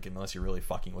city. Like, unless you're really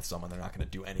fucking with someone, they're not going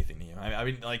to do anything to you. I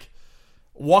mean, like,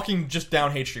 walking just down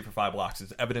Hate Street for 5 blocks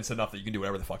is evidence enough that you can do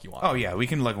whatever the fuck you want. Oh yeah, we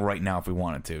can like right now if we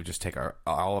wanted to just take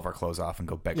all of our clothes off and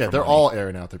go beg. Yeah, for they're money. all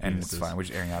airing out their penises. and it's fine. We're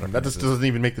just airing out our That just penises. doesn't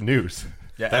even make the news.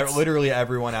 Yeah, literally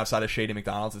everyone outside of Shady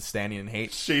McDonald's is standing in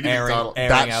hate. Shady airing McDonald's. out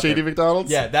That Shady their-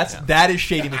 McDonald's? Yeah, that is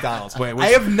Shady McDonald's. Wait, I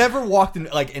have never walked in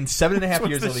in 7.5 What's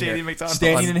years the living Shady here, McDonald's?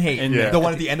 standing in hate. And, The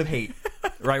one at the end of Hate.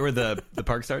 Right where the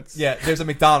park starts. Yeah, there's a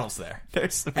McDonald's there,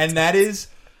 and that is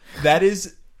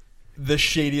the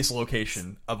shadiest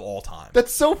location of all time.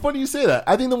 That's so funny you say that.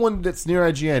 I think the one that's near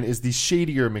IGN is the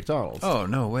shadier McDonald's. Oh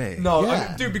no way. No,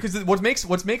 Yeah. dude, because what's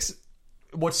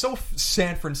so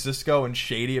San Francisco and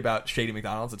shady about Shady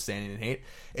McDonald's that's standing in hate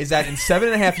is that in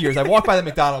 7.5 years, I walked by the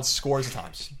McDonald's scores of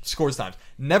times.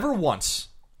 Never once,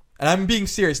 and I'm being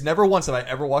serious, never once have I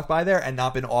ever walked by there and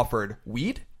not been offered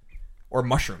weed or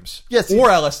mushrooms Yes, or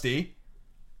LSD.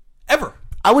 Ever.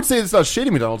 I would say it's not shady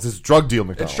McDonald's, it's drug deal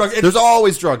McDonald's. it's- There's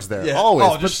always drugs there. Yeah. Always.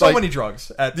 Oh, there's But, so like, many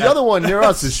drugs. The other one near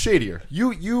us is shadier.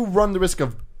 You run the risk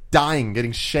of dying,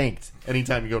 getting shanked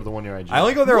anytime you go to the one near IGN. I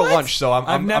only go there at lunch, so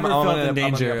I've never I'm felt on in the- I'm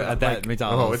on the danger up and at up. that Like,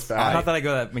 McDonald's. oh, it's bad. Not that I go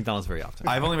to that McDonald's very often.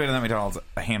 I've only been to that McDonald's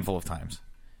a handful of times,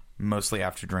 mostly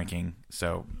after drinking,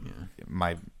 so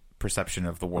my perception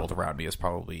of the world around me is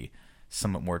probably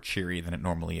somewhat more cheery than it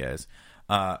normally is.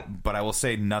 But I will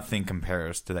say nothing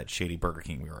compares to that shady Burger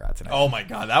King we were at tonight. Oh my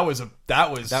god, that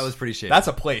was pretty shady. That's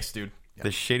a place, dude.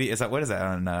 The shady what is that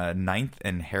on 9th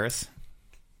and Harris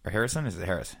or Harrison? Is it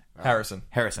Harris? Harrison.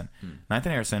 9th and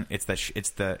Harrison. It's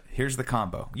the here's the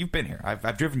combo. You've been here.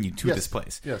 I've driven you to this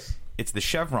place. Yes. It's the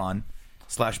Chevron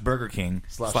 / Burger King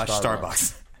 /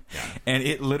 Starbucks. And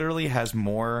it literally has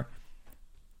more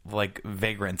like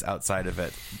vagrants outside of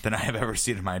it than I have ever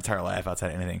seen in my entire life outside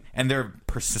of anything. And they're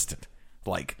persistent.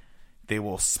 Like, they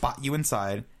will spot you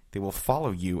inside. They will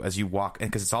follow you as you walk. And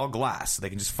because it's all glass, so they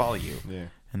can just follow you. Yeah.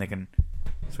 And they can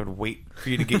sort of wait for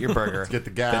you to get your burger. Get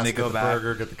the gas, then they get go the back,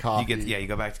 burger, get the coffee. You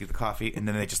go back to get the coffee. And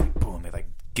then they just like, boom, they like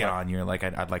get on you. Like,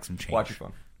 I'd like some change. Watch your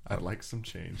phone. I'd like some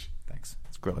change. Thanks.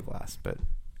 It's Gorilla Glass, but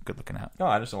good looking out. No,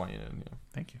 I just don't want you to.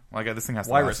 Thank you. Well, I got this thing has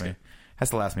to Why last risk me. it? Has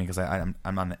to last me because I'm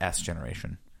on the S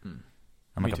generation.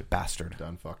 I'm like a bastard.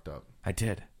 Done fucked up. I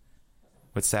did.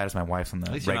 What's sad is my wife's on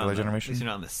the regular generation. At least you're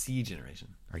not on the C generation.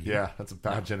 Are you? Yeah, that's a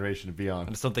bad generation to be I on.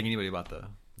 just don't think anybody bought the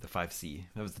 5C.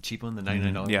 That was the cheap one, the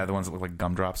 $99. Yeah, the ones that look like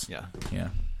gumdrops. Yeah. Yeah.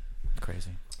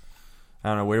 Crazy. I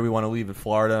don't know. Where do we want to leave it?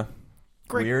 Florida.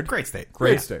 Weird. Great state.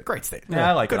 Great state. Great state. Yeah,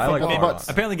 I like Good it. I like football. Florida. But-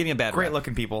 Apparently getting a bad Great rap.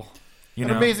 looking people. You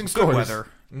And know, amazing good stories. weather.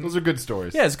 Those are good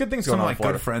stories. Yeah, it's good things Some going of on my in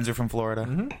Florida. good friends are from Florida,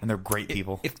 and they're great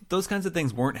people. If those kinds of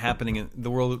things weren't happening, the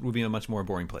world would be a much more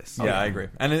boring place. Yeah, I agree.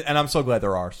 And I'm so glad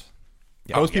they're ours.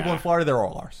 Those people in Florida, they're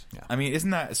all ours. I mean, isn't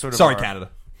that sort of Sorry, our- Canada.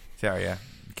 Sorry, yeah.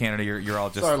 Canada, you're all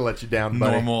just Sorry to let you down,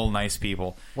 buddy. normal, nice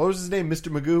people. What was his name? Mr.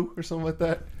 Magoo or something like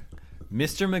that?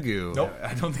 Mr. Magoo. Nope.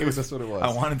 I don't think That's what it was.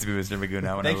 I wanted to be Mr. Magoo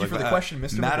now. When Thank I you for the question,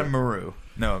 Mr. Madame Maru.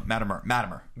 No, Matimer.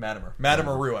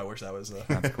 Madamaroo. I wish that was.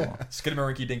 That's cool.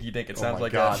 Skidamarinky dinky dink. It sounds my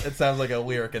like God. it sounds like a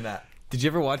lyric in that. Did you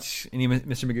ever watch any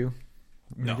Mr. Magoo?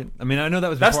 No. I mean, I know that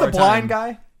was That's before the our blind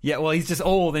time. guy. Yeah, well, he's just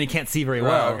old and he can't see very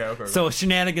well. okay. So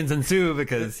shenanigans ensue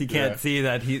because he can't Yeah. see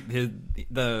that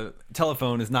the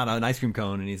telephone is not an ice cream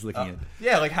cone and he's looking at.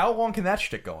 Yeah, like how long can that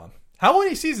shtick go on? How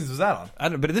many seasons was that on? I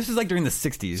don't. But this is like during the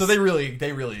 '60s. So they really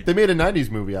They made a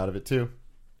 90s movie out of it, too.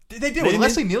 they did They with did?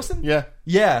 Leslie Nielsen. Yeah.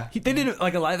 Yeah. they did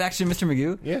like a live action Mr.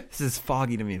 Magoo. Yeah. This is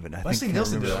foggy to me, but I Leslie think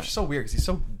Nielsen I did remember that. Which is so weird because he's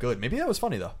so good. Maybe that was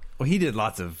funny though. Well, he did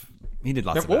lots of.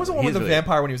 What was the one with the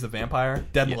vampire when he was the vampire?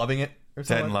 Dead and Loving It or Dead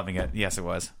something? and Loving It. Yes, it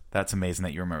was. That's amazing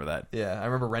that you remember that. Yeah, I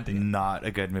remember renting it. Not a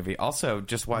good movie. Also,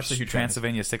 just watch Just a huge fan.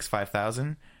 Transylvania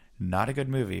 65000. Not a good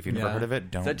movie. If you've never Yeah. heard of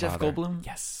it, don't Is that Jeff bother. Goldblum?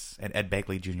 Yes. And Ed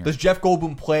Begley Jr. Does Jeff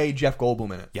Goldblum play Jeff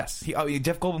Goldblum in it? Yes.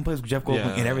 Jeff Goldblum plays Jeff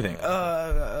Goldblum in everything.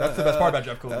 That's the best part about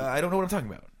Jeff Goldblum. I don't know what I'm talking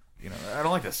about. I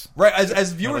don't like this. Right,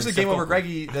 as viewers of Jeff Game Over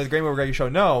Greggy, the Game Over Greggy show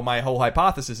know, my whole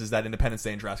hypothesis is that Independence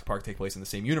Day and Jurassic Park take place in the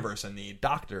same universe, and the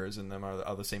doctors and them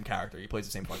are the same character. He plays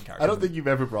the same fucking character. I don't think you've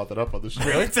ever brought that up on the show.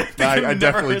 Really? I I've definitely never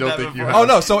don't heard think that you before. have. Oh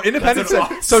no! So Independence Day.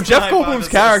 That's an So Jeff awesome Goldblum's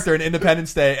hypothesis. character in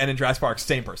Independence Day and in Jurassic Park,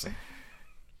 same person.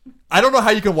 I don't know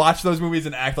how you can watch those movies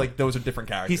and act like those are different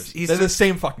characters. He's- They're the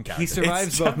same fucking character. He survives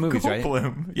It's both Jeff movies, right?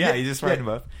 Goldblum. Yeah, he just riding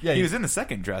both. Yeah, he he- was in the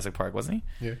second Jurassic Park, wasn't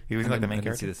he? Yeah. He was like the main I didn't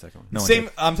character. see the second one. No one Same.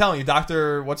 did. I'm telling you,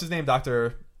 Doctor. What's his name?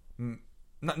 Doctor.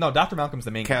 No, Doctor Malcolm's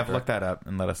the main Kev, character. look that up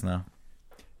and let us know.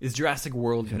 Is Jurassic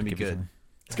World going to be Give you good? something.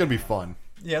 It's going to be fun.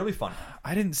 Yeah, it'll be fun.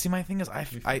 I didn't see. My thing is,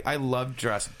 I loved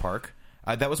Jurassic Park.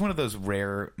 That was one of those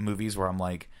rare movies where I'm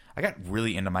like, I got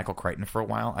really into Michael Crichton for a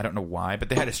while. I don't know why, but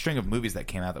they had a string of movies that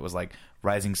came out that was like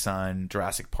Rising Sun,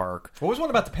 Jurassic Park. What was one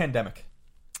about the pandemic?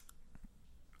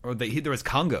 Or there was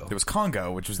Congo. There was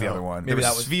Congo, which was the other one. maybe There that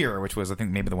was was- Sphere, which was I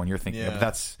think maybe the one you're thinking of. Yeah.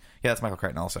 But that's Michael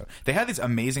Crichton also. They had these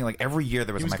amazing like every year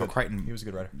there was He a was Michael good. Crichton He was a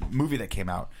good writer. movie that came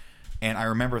out. And I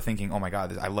remember thinking, oh my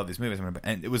God, I love these movies.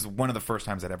 And it was one of the first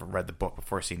times I'd ever read the book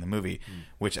before seeing the movie,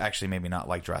 which actually made me not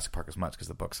like Jurassic Park as much because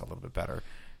the book's a little bit better.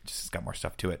 Just it's got more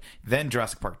stuff to it. Then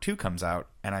Jurassic Park 2 comes out,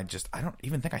 and I don't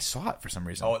even think I saw it for some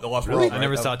reason. Oh, the Lost Really? World. I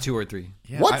never right? saw 2 or 3.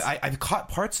 Yeah, What? I've caught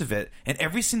parts of it, and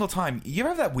every single time, you ever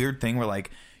have that weird thing where like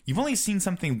you've only seen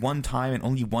something one time and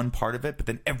only one part of it, but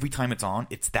then every time it's on,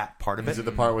 it's that part of Is it. it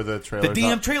the part where the trailer? The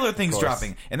damn trailer thing's Of course.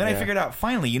 dropping, and then I Yeah. figured out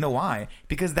finally, you know why?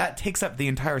 Because that takes up the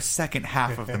entire second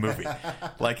half of the movie.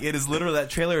 Like it is literally that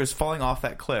trailer is falling off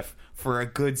that cliff for a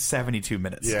good 72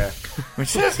 minutes. Yeah.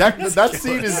 which is That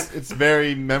scene it's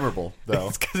very memorable though.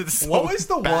 it's 'cause it's so What was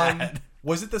the bad. one?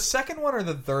 Was it the second one or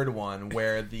the third one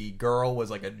where the girl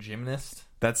was like a gymnast?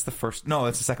 That's the first. No,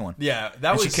 that's the second one. Yeah,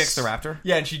 that And was. she kicks the raptor?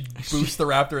 Yeah, and she boosts the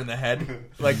raptor in the head.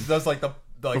 Like does like the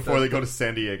Before they go to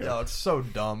San Diego. Oh, it's so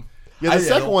dumb. Yeah, the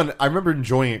second one, I remember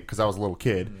enjoying it because I was a little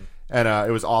kid, and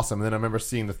it was awesome. And then I remember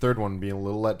seeing the third one being a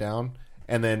little let down.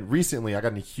 And then recently, I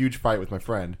got in a huge fight with my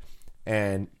friend,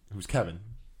 and who's Kevin,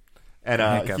 and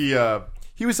Hey, Kev.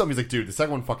 he he was something. He's like, dude, the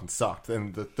second one fucking sucked,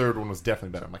 and the third one was definitely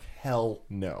better. I'm like, hell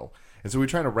no. And so we were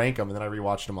trying to rank them, and then I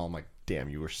rewatched them all. I'm like, damn,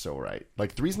 you were so right.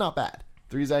 Like 3's not bad.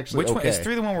 3's actually Which okay. one is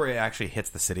 3 the one where it actually hits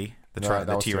the city? The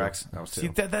T-Rex. That was 2. See,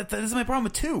 that is my problem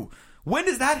with 2. When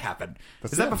does that happen?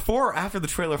 Is that before or after the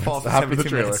trailer falls? After the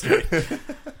trailer. The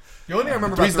only thing I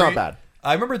remember about 3's 3, not bad.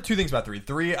 I remember 2 things about 3.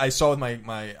 3, I saw with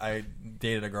I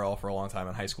dated a girl for a long time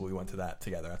in high school. We went to that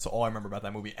together. That's all I remember about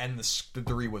that movie. And the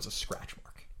 3 was a scratch mark.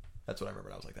 That's what I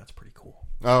remember. I was like, that's pretty cool.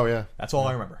 Oh yeah, That's all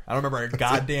I remember. I don't remember a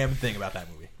goddamn thing about that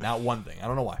movie. Not one thing. I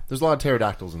don't know why. there's a lot of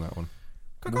pterodactyls in that one.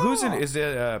 Who's in? Is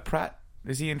it Pratt?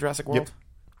 Is he in Jurassic World? Yep.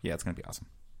 Yeah, it's gonna be awesome.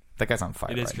 That guy's on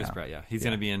fire. It is right Chris now. Pratt. Yeah, he's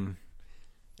gonna be in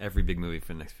every big movie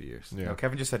for the next few years. Yeah. No,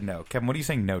 Kevin just said no. Kevin, what are you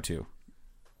saying no to?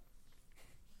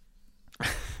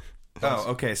 Oh,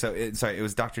 okay. So, it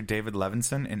was Dr. David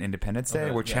Levinson in Independence Day.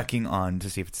 Okay, We're yeah. checking on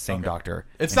to see if it's the same doctor.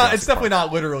 It's in not. Jurassic It's definitely Park.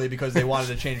 not literally because they wanted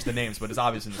to change the names, but it's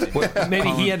obviously the same. Thing. Maybe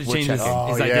he had to We're change his checking.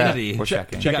 Oh, yeah. identity. We're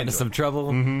checking. He Check got into into some it.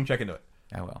 trouble. Check into it.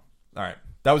 Oh well. All right,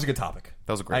 that was a good topic.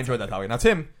 That was a great I enjoyed topic. that topic. Now,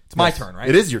 Tim, it's my turn, right?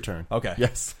 It is your turn. Okay.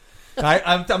 Yes.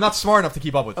 I'm not smart enough to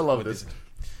keep up with. I love with this. these.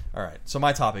 All right, so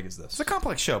my topic is this. It's a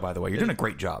complex show, by the way. You're doing a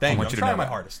great job. Thank I you. want I'm you to trying know my that.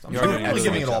 hardest. I'm You're really doing an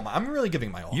giving it excellent all. I'm really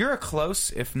giving my all. You're a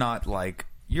close, if not like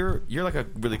you're like a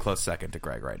really close second to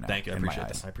Greg right now. Thank you. I in my appreciate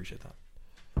eyes. that. I appreciate that.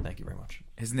 Thank you very much.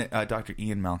 Isn't it Dr.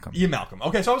 Ian Malcolm? Ian Malcolm.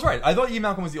 Okay, so I was right. I thought Ian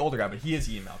Malcolm was the older guy, but he is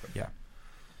Ian Malcolm. Yeah.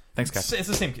 Thanks, guys. It's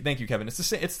the same. Thank you, Kevin. It's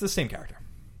the same character.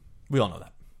 We all know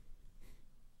that.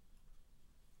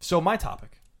 So my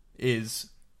topic is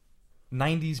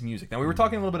 90s music. Now we were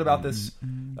talking a little bit about this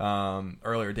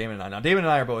earlier, Daemon and I. Now Daemon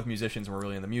and I are both musicians, and we're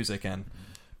really into music, and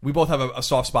we both have a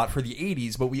soft spot for the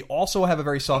 80s, but we also have a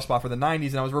very soft spot for the 90s.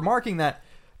 And I was remarking that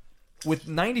with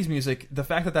 90s music, the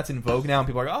fact that that's in vogue now, and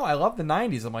people are like, oh, I love the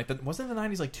 90s. I'm like, wasn't the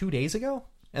 90s like 2 days ago?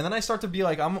 And then I start to be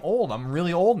like, I'm old. I'm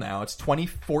really old now. It's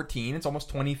 2014. It's almost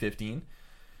 2015.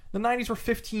 The 90s were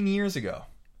 15 years ago.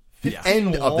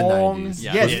 End of the 90s.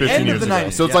 Yeah, was the 15 end of years the ago.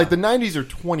 90s. So it's yeah. like the 90s are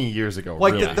 20 years ago.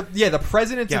 Like really. the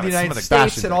presidents of the but some United of the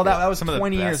States fashion and all that was some of the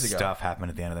 20 years best ago. stuff happened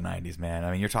at the end of the 90s, man.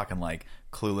 I mean, you're talking like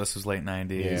Clueless was late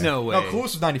 90s. Yeah. No way. No, Clueless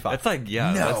was 95. That's like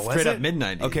No, that's was straight it? up mid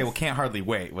 90s. Okay, well, Can't Hardly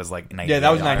Wait was like 90s. Yeah, that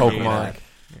was 98. Pokemon.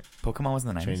 Pokemon was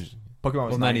in the 90s. Changed. Pokemon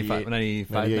was Well, 95, 98.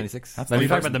 96. That's Are you 95.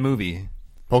 talking about the movie?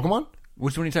 Pokemon?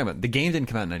 Which one are you talking about? The game didn't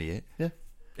come out in 98. Yeah.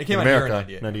 It came In out here in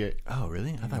America, 98. 98. Oh,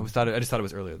 really? I just thought it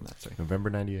was earlier than that. Sorry. November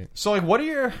 98. So, like, what are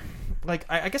your... Like,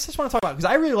 I guess I just want to talk about... Because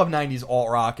I really love 90s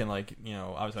alt-rock and, like, you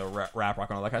know, obviously rap rock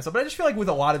and all that kind of stuff. But I just feel like with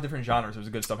a lot of different genres, there's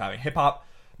good stuff happening. Hip-hop,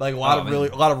 like, a lot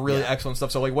of really excellent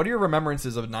stuff. So, like, what are your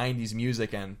remembrances of 90s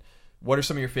music, and what are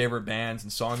some of your favorite bands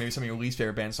and songs? Maybe some of your least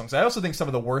favorite band songs. I also think some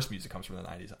of the worst music comes from the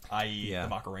 90s, i.e. the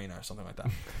Macarena or something like that.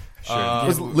 Sure.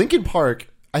 Was Linkin Park...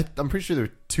 I'm pretty sure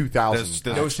they're 2000s.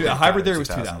 Those Hybrid Theory was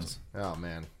 2000s. 2000s. Oh,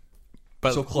 man.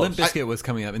 But So close. Limp Bizkit was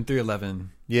coming up in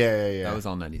 311. Yeah. That was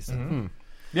all 90s. Mm-hmm.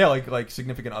 Yeah, like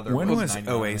Significant Other. When was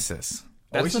 99. Oasis?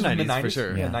 That's Oasis the was 90s, for mid-90s?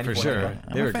 sure. Yeah, For 94, sure. yeah.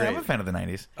 They were I'm great. a fan of the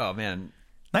 90s. Oh, man.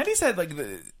 90s had like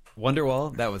the...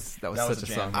 Wonderwall, that was was such a a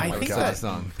jam. song. Oh I my think God. Such a that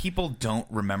song. people don't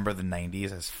remember the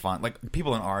 90s as fun. Like,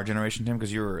 people in our generation, Tim,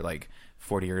 because you were like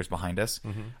 40 years behind us.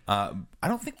 I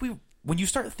don't think when you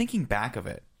start thinking back of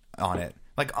it, on it,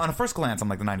 like on a first glance, I'm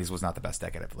like, the 90s was not the best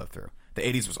decade I've lived through. The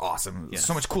 80s was awesome. Yes.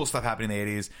 So much cool stuff happened in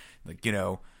the 80s. Like, you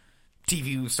know,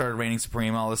 TV started reigning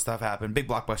supreme. All this stuff happened. Big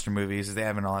blockbuster movies, they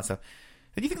have and all that stuff.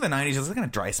 Then you think the 90s was like in a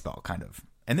dry spell, kind of.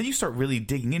 And then you start really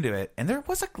digging into it, and there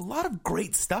was like a lot of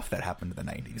great stuff that happened in the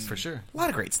 90s. For sure. A lot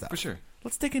of great stuff. For sure.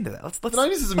 Let's dig into that. Let's The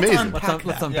 90s is amazing. unpack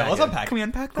Let's that. unpack Yeah, let's it. unpack. Can we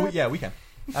unpack that? Yeah, we can.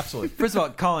 Absolutely. First of all,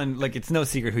 Colin, like, it's no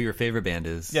secret who your favorite band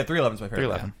is. Yeah, 311's my favorite.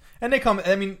 311. band. And they come.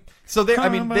 I mean, so they. I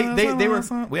mean, they were.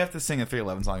 We have to sing a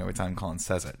 311 song every time Colin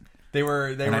says it. They were.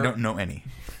 And I don't know any.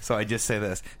 So I just say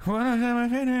this. Beautiful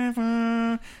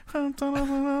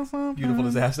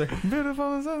Disaster.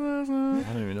 Beautiful disaster.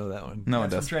 I don't even know that one. No one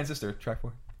That's does. from Transistor, track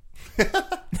 4.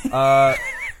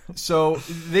 So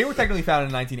they were technically founded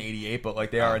in 1988, but like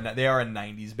they are a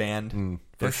 90s band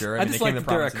for sure. I mean, just they came like to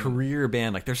that they're a prominence in- career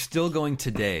band. Like, they're still going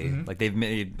today. Like, they've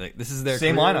made, like, this is their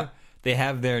Same career. lineup. They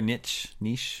have their niche.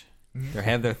 They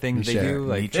have their thing they Niche. do.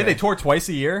 Like, They tour twice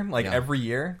a year, like Yeah. every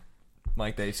year.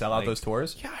 Like they sell out Like- those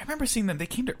tours. Yeah, I remember seeing them. They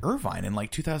came to Irvine in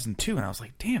like 2002, and I was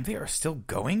like, "Damn, they are still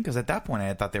going." Because at that point,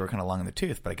 I thought they were kind of long in the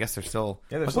tooth, but I guess they're still.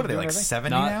 Yeah, they're like, still what are they doing like their thing.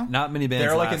 70 now? not many bands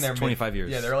They're like last in their 25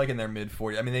 years. Yeah, they're like in their mid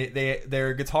 40s. I mean,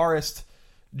 their guitarist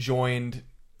joined,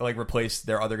 like replaced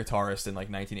their other guitarist in like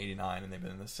 1989, and they've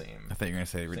been in the same. I thought you were going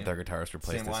to say their guitarist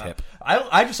replaced Same his lineup. hip.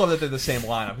 I just love that they're the same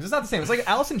lineup because it's not the same. It's like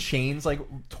Alice in Chains like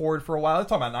toured for a while. Let's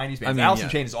talk about 90s bands. I mean, Alice in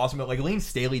yeah. Chains is awesome, but like Lane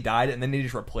Staley died, and then they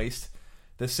just replaced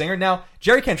the singer. Now,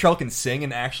 Jerry Cantrell can sing,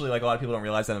 and actually, like, a lot of people don't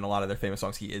realize that in a lot of their famous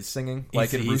songs he is singing.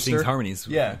 Like in he Rooster. sings harmonies.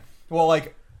 Yeah. Well,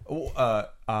 like,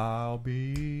 I'll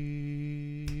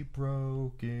be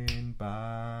broken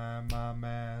by my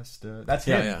master. That's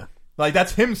him. Yeah. Like,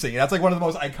 that's him singing. That's like one of the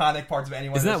most iconic parts of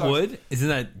anyone. Isn't that songs. Wood? Isn't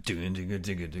that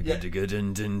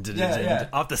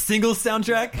off the Singles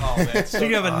soundtrack? Oh man,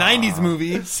 Speaking of a '90s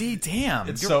movie, See, damn.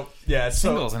 it's so yeah, it's so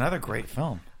Singles, another great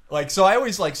film. like so. I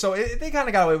always like so they kind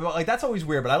of got away, but like that's always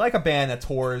weird. But I like a band that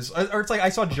tours, or it's like I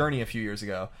saw Journey a few years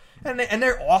ago, and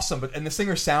they're awesome. But the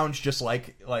singer sounds just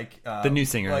like the new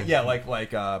singer,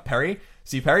 like Perry,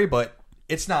 Steve Perry, but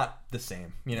it's not the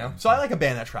same, you know. So I like a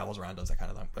band that travels around, does that kind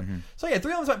of thing. But, so yeah,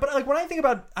 311. But like when I think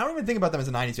about, I don't even think about them as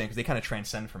a '90s band because they kind of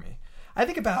transcend for me. I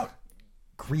think about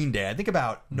Green Day. I think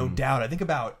about No Doubt. I think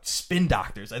about Spin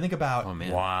Doctors. I think about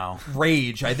Wow.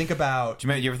 Rage. I think about Do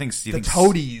you ever think the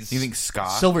Toadies. You think ska?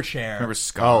 Silverchair. Remember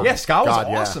ska? Oh, Yeah, ska was God,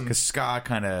 yeah. awesome. Because ska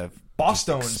kind of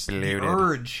Boston's exploded.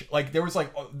 Urge. Like there was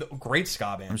like great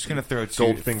ska bands. I'm just gonna throw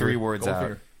Goldfinger. three words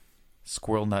Goldfinger. out.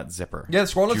 Squirrel Nut Zipper. Yeah, the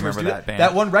Squirrel Do Nuts you was remember dude, that band?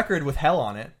 that one record with Hell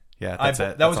on it. Yeah, that's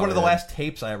it. That was That's one all of the they last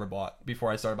tapes I ever bought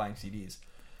before I started buying CDs.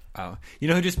 Oh, you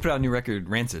know who just put out a new record?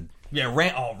 Rancid. Yeah,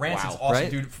 Rancid's awesome,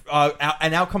 Right? dude.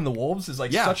 And Out Come the Wolves is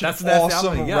like such an that's awesome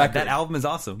album. Yeah, record. that album is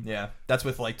awesome. Yeah, that's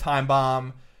with like Time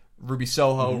Bomb, Ruby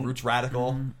Soho, Roots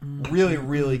Radical. Really,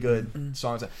 really good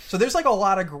songs. So there's like a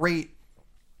lot of great.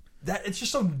 That it's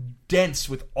just so dense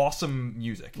with awesome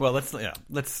music. Well,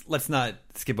 let's not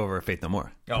skip over Faith No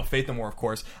More. Oh, Faith No More, of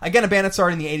course. Again, a band that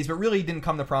started in the '80s, but really didn't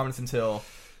come to prominence until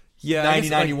Yeah, 90, I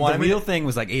guess, like, 91. The I mean, real thing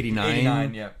was like 89.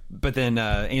 89, yeah. But then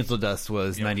Angel Dust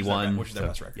was 91. which is their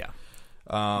best record. Yeah.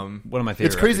 Um, One of my favorite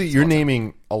It's crazy that records you're of all time.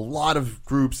 naming a lot of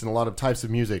groups and a lot of types of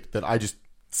music that I just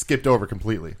skipped over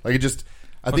completely. Like it just,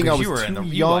 I think I because was you were in too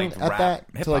you young liked at rap,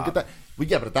 that to like get hip-hop. that. Well,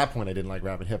 yeah, but at that point I didn't like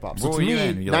rap and hip hop. So What to were you me,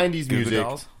 in? You like 90s Goo Goo music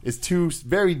Dolls? is two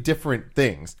very different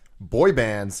things: boy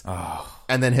bands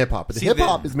and then hip hop. But the See, hip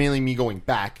hop then- is mainly me going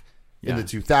back in Yeah. the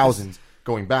 2000s,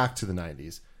 going back to the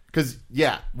 90s. Because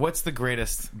What's the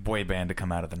greatest boy band to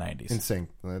come out of the 90s? NSYNC.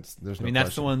 There's no I mean,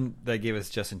 that's the question. one that gave us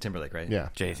Justin Timberlake, right? Yeah,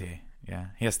 Jay-Z. Yeah,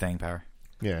 he has staying power.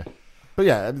 yeah. But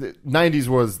yeah, the 90s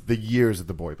was the years of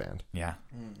the boy band. Yeah.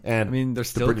 And I mean, they're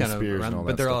still the Britney kind of Spears and around, all but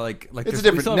that they're stuff. all like It's a we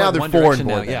different- still now have they're One foreign Direction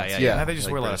boy now. bands. Yeah. Yeah. Now they just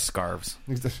Like wear a lot of this. scarves.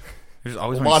 There's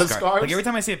always A wearing lot of scarves? Like every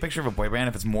time I see a picture of a boy band,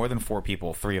 if it's more than 4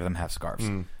 people, 3 of them have scarves.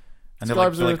 And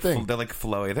Scarves they're are like, a thing. they're like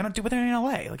flowy. They don't do, but they're in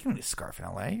LA. Like you don't need a scarf in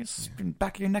LA. It's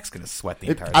back of your neck's gonna sweat the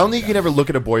entire. I don't time. think you can ever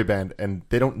look at a boy band and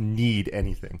they don't need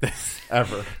anything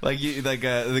ever. Like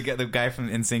the guy from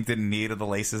NSYNC didn't need the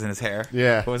laces in his hair.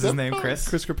 Yeah, What was his name? Chris.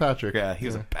 Chris Kirkpatrick. Yeah, he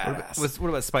was a badass. What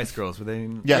about Spice Girls? Were they?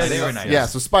 Yes. Yeah, they were nice. Yeah,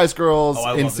 so Spice Girls, Oh,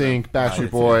 I loved NSYNC, them.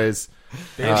 Backstreet Boys,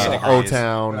 98 Degrees.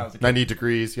 O-Town, When I was a kid. 98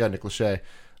 Degrees. Yeah, Nick Lachey.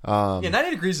 Yeah,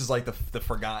 90 Degrees is like the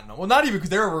forgotten. Well, not even because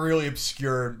there were really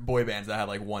obscure boy bands that had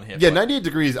like one hit. Yeah, but 98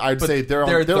 Degrees. I'd But say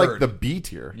they're they're like third. the B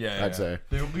tier. Yeah, I'd say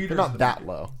They're leaders they're of not the that B.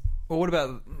 low. Well, what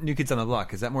about New Kids on the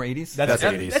Block? Is that more 80s? That's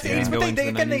 80s, That's yeah. 80s, but Go they into the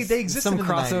again 90s. they existed Some in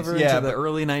the crossover 90s. Yeah, into the but,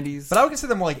 early 90s. but I would consider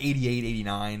them more like 88,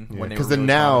 89 when they were Because then really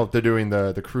now prominent. they're doing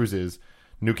the cruises.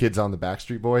 New Kids on the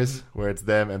Backstreet Boys, where it's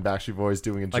them and Backstreet Boys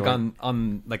doing a like joint.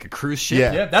 on like a cruise ship.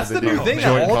 Yeah. Yeah, that's They the do new thing. joint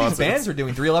That all concerts. these bands are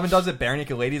doing. 311 does it. Bare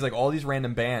Naked Ladies, like all these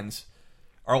random bands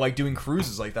are like doing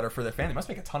cruises like that are for their fans. They must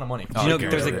make a ton of money. Do you know Okay,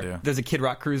 there's yeah, a they do. there's a Kid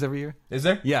Rock cruise every year? Is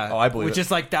there? Yeah. Oh, I believe with it.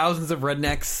 just like thousands of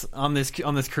rednecks on this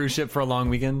cruise ship for a long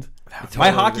weekend. My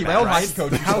old hockey coach.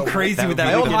 How used to- crazy would that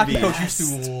My old weekend hockey be? coach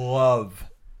used to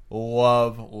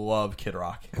love Kid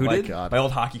Rock. Who Like, did? God. My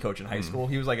old hockey coach in high school.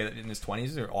 He was like in his 20s.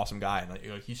 He's an awesome guy. And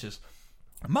like he's just.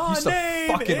 My He used to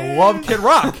name fucking is- love Kid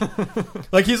Rock.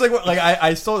 Like he's like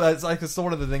I still that's like it's still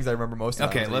one of the things I remember most. About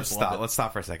Okay, him. I let's just loved stop. it. Let's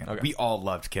stop for a second. Okay. We all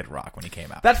loved Kid Rock when he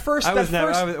came out. That first. I that was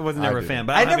never first, I wasn't never a did. fan,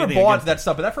 but I don't have never anything bought against that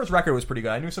stuff, but that first record was pretty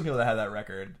good. I knew some people that had that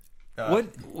record. What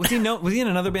was he? Was he in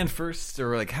another band first,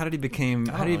 or like how did he become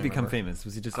really famous? remember.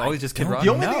 Was he just always just Kid don't Rock? The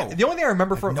only No. thing I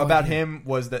remember from no about idea. him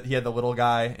was that he had the little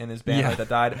guy in his band Yeah. like, that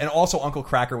died, and also Uncle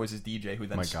Cracker was his DJ, who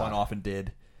then My spun God. off and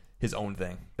did his own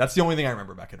thing. That's the only thing I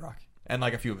remember about Kid Rock, and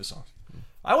like a few of his songs.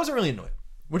 I wasn't really into it,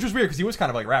 which was weird because he was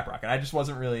kind of like rap rock, and I just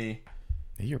wasn't really.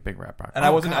 You're a big rap rock. And I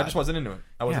just wasn't into it.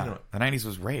 I wasn't Yeah, into it. the 90s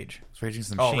was Rage. It was Rage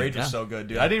Against the Oh, Machine. Rage was Yeah. so good,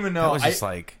 dude. I didn't even know. That was just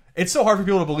like It's so hard for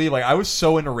people to believe. Like I was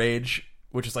so into Rage,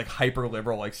 which is like hyper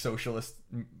liberal, like socialist,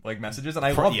 like messages, and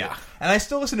I loved it. And I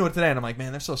still listen to it today, and I'm like,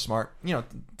 man, they're so smart. You know,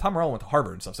 Tom Morello went to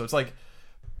Harvard and stuff, so it's like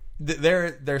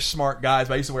they're smart guys.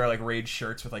 But I used to wear like Rage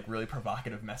shirts with like really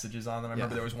provocative messages on them. I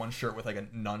remember there was one shirt with like a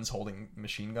nuns holding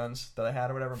machine guns that I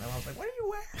had or whatever. And I was like, what are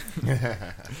you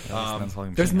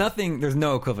wearing? There's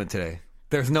no equivalent today.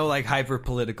 There's no like hyper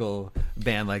political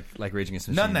band like Rage Against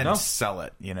the None Machine. that sell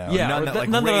it, you know. Yeah, none none that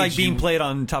that are like rage being you. played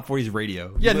on Top 40's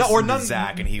radio. Yeah, no, or Listen to none.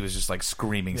 Zach, and he was just like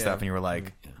screaming Yeah. stuff, and you were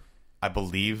like, I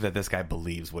believe that this guy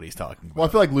believes what he's talking about. Well,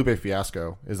 I feel like Lupe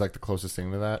Fiasco is like the closest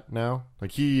thing to that now.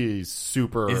 Like he's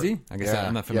super. Is he? I guess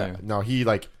I'm not familiar. Yeah. No, he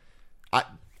like.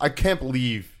 I can't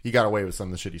believe he got away with some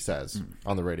of the shit he says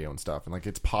on the radio and stuff, and like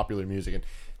it's popular music, and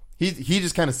he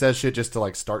just kind of says shit just to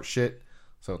like start shit.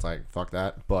 So it's like fuck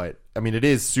that. But I mean, it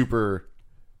is super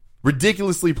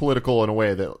ridiculously political in a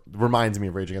way that reminds me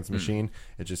of Rage Against the Machine.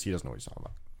 It's just he doesn't know what he's talking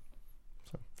about.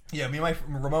 Yeah, me and my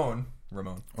Ramon,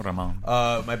 What am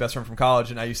I? my best friend from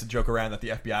college, and I used to joke around that the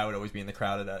FBI would always be in the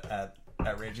crowd at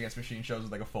Rage Against the Machine shows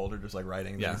with like a folder, just like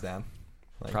writing things down.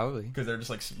 Like, Probably. because they're just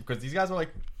like because these guys were like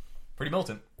pretty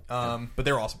militant, but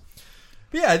they were awesome.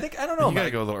 But yeah, I don't know. You got to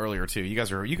man. go a little earlier too. You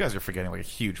guys are forgetting like a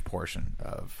huge portion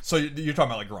of. So you're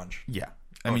talking about like grunge. Yeah.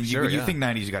 I Oh, mean, sure, when you yeah. think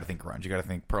 90s, you got to think grunge. You got to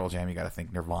think Pearl Jam. You got to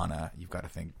think Nirvana. You've got to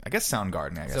think, I guess,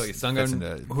 Soundgarden. I guess So fits Soundgarden,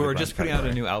 into who are the just grunge putting out a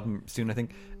category. new album soon, I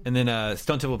think, and then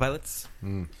Stone Temple Pilots.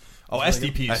 Oh,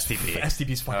 STP. STP.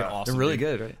 STP's fucking awesome. They're really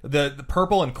dude. good, right? The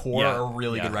Purple and Core Yeah, are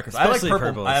really yeah. good records. Especially I like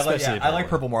Purple, I like especially I like Purple.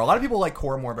 Purple more. A lot of people like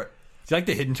Core more, but Do you like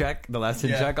the hidden track, the last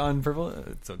hidden Yeah. track on Purple?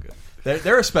 It's so good.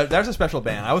 there's a special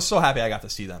band. I was so happy I got to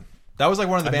see them. That was like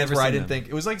one of the I've bands never where I seen didn't them. think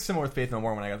it was like similar with Faith No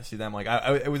More when I got to see them. Like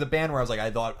it was a band where I was like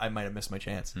I thought I might have missed my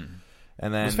chance,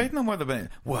 and then Was Faith No More the band?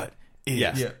 What is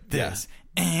Yeah. this?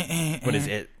 What is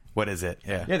it? What is it?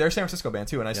 Yeah. yeah, they're a San Francisco band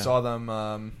too, and I saw them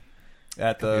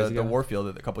at years the ago?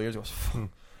 Warfield a couple years ago.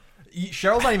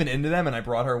 Cheryl's not even into them, and I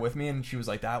brought her with me, and she was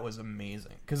like, "That was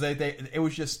amazing," because it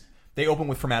was just they opened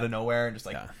with From Out of Nowhere and just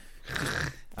like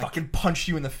fucking punched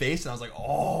you in the face, and I was like,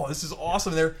 "Oh, this is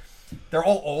awesome." They're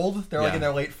all old. They're like Yeah. in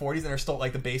their late 40s, and they're still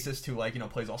like the bassist who like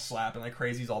plays all slap and like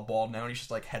crazy. He's all bald now, and he's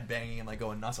just like headbanging and like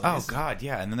going nuts. Like, Oh this is- God,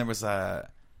 yeah. And then there was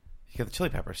you got the Chili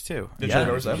Peppers too. The Yeah, Chili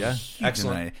Peppers, yeah. Huge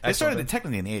Excellent. in the 90s. They Excellent. started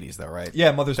technically in the 80s though, right?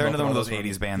 Yeah, Mother's They're Milk, another one of all those those 80s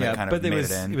ones. band Yeah, that kind but of it made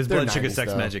was it in. it was They're Blood Sugar 90s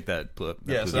Sex though. Magic that blew up.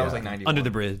 Yeah, so that was like 91. Under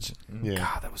the Bridge. Yeah.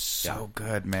 God, that was so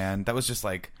good, man. That was just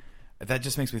like that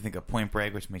just makes me think of Point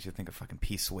Break, which makes you think of fucking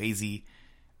P. Swayze.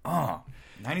 Oh,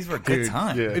 90s were a good Dude,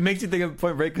 time. yeah. It makes you think of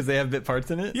Point Break because they have bit parts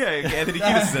in it. Yeah, Anthony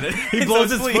Kiedis did it. He blows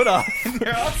his foot off.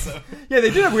 They're awesome. Yeah, they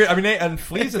did have weird. I mean, and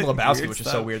Fleas and Lebowski, Weird which is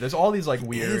so stuff. weird. There's all these like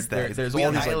weird. is that? There's We all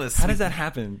these like. nihilists. How does that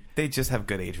happen? They just have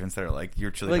good agents that are like,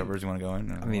 "Your Chili Like, Peppers, you want to go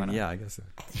in?" I mean, yeah, I guess.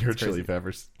 Your Chili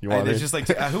Peppers. You And want it's it? just like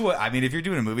who? I mean, if you're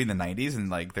doing a movie in the '90s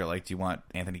and like they're like, "Do you want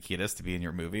Anthony Kiedis to be in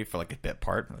your movie for like a bit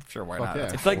part?" I'm sure, why Fuck not? yeah.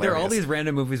 That's It's like there are all hilarious. these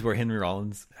random movies where Henry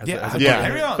Rollins has Yeah, a yeah. part in it.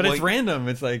 Henry Rollins, but it's like- random.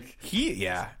 It's like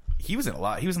He was in a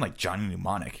lot. He was in like Johnny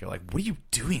Mnemonic. You're like, what are you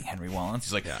doing, Henry Rollins?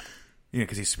 He's like,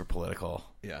 because he's super political.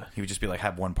 Yeah. He would just be like,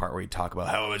 have one part where he'd talk about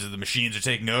how the machines are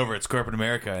taking over. It's corporate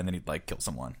America, and then he'd like kill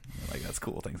someone. You're like, that's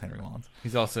cool. Thanks, Henry Rollins.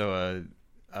 he's also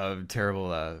a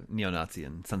terrible neo-Nazi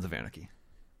in Sons of Anarchy.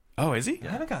 Oh, is he? I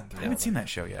haven't gotten through. I haven't seen that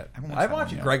show yet. I've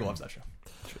watched it. Greg loves that show.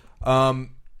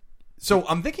 So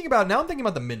I'm thinking about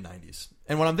the mid '90s,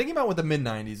 and what I'm thinking about with the mid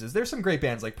 '90s is there's some great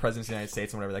bands like Presidents of the United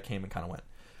States and whatever that came and kind of went.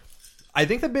 I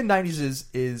think the mid '90s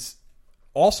is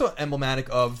also emblematic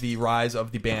of the rise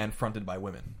of the band fronted by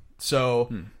women.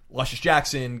 So Luscious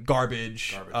Jackson,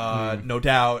 Garbage. No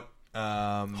Doubt,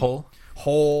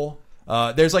 Hole.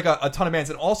 There's like a ton of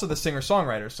bands, and also the singer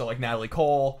songwriters. So like Natalie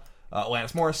Cole,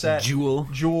 Alanis Morissette,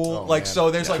 Jewel. Like man. so.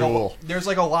 There's like Jewel. there's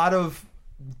like a lot of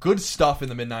good stuff in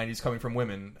the mid '90s coming from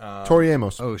women. Tori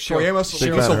Amos. Oh, Tori Amos,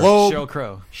 Big Lisa fan. Loeb, Sheryl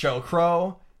Crow. Sheryl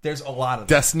Crow. There's a lot of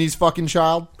them. Destiny's fucking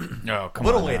Child. Oh, come A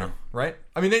little on later, now. right?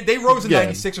 I mean, they rose in Yeah.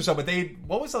 '96 or so, but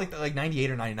what was it, like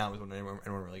 98 or 99 was when anyone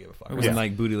really gave a fuck. It was Yeah.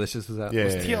 like Bootylicious was out. Yeah,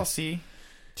 Was yeah, yeah. TLC?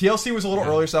 TLC was a little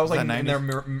earlier, so that was Was like that in their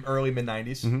 90s? early mid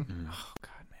 '90s. Oh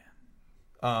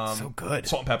God, man. So good.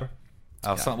 Salt and Pepper.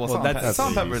 Oh, Salt that's-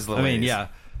 and Pepper is the I mean, 80s. yeah.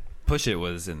 Push It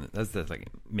was that's the like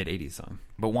mid '80s song.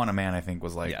 But Want a Man, I think,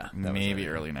 was like Yeah, that was maybe it.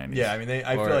 early 90s. Yeah, I mean,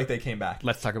 I Or- feel like they came back.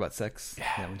 Let's Talk About Sex.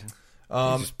 Yeah. One too.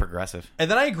 It's just progressive.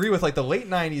 And then I agree with like the late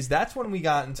 '90s. That's when we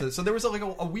got into. So there was like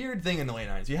a weird thing in the late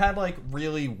 '90s. You had like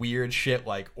really weird shit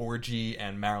like Orgy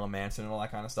and Marilyn Manson and all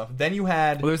that kind of stuff. Then you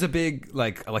had Well, there's a big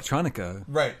like electronica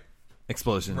right.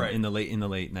 explosion Right. in the late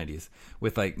 '90s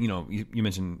with like you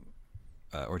mentioned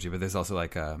Orgy, but there's also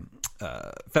like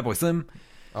Fatboy Slim.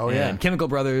 Oh, and yeah. Chemical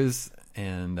Brothers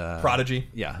and Prodigy.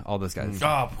 Yeah, all those guys.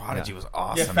 Oh, Prodigy was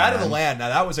awesome. Yeah, Fat of the man. Land. Now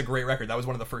that was a great record. That was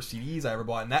one of the first CDs I ever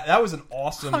bought, and that was an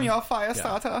awesome. I'm your fire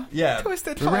starter. Yeah.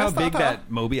 Twisted Remember how fire big starter. that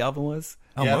Moby album was?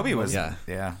 Oh, Yeah. Moby was.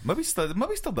 Yeah. Moby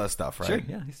still does stuff, right? Sure,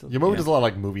 yeah, he's still. Your movie does a lot of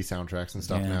like movie soundtracks and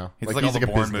stuff Yeah. now. He's like all the a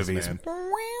Bourne businessman.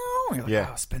 movies. You're like, Yeah.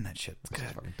 oh, spin that shit. It's good.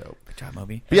 Fucking dope. Good job,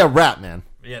 Moby. But yeah, rap, man.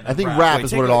 Yeah, I think rap. rap Wait,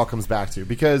 is take what it a- all comes back to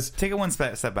because Take it one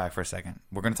step back for a second.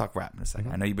 We're going to talk rap in a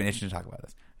 2nd I know you've been itching to talk about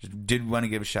this. Just did want to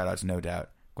give a shout out to No Doubt.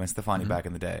 Gwen Stefani back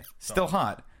in the day. Still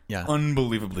hot. Yeah.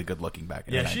 Unbelievably good looking back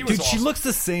in Yeah, the she 90s. was Dude, she awesome. looks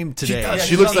the same today. does.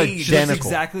 she looks on the- identical. She looks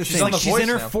exactly the She's same. on The She's Voice in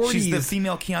her now. 40s. She's the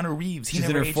female Keanu Reeves. He She's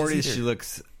in never her ages 40s. either. She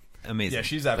looks amazing. Yeah,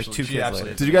 she's Like absolutely. 2 she kids absolutely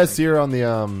later. Did you guys see her on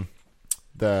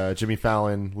the Jimmy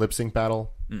Fallon lip sync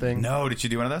battle thing? No, did she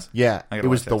do one of those? Yeah, I gotta it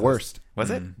was watch that the after worst. Was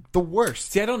it? The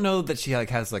worst. See, I don't know that she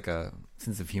has like a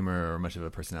sense of humor or much of a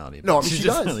personality. No, I mean, She's she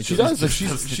just does. really She good. does. Like,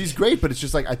 she's great, but it's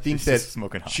just like I think She's that just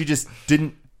smoking hot. she just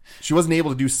didn't. She wasn't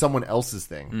able to do someone else's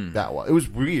thing that well. It was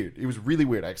weird. It was really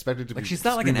weird. I expected it to Like be. she's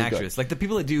not like an extremely actress. Like the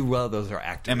people that do well, those are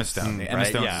actors. Emma Stone. Emma right?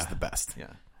 Stone Yeah. is the best. Yeah.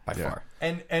 By Yeah. far.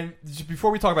 And just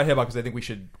before we talk about hip hop, because I think we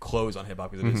should close on hip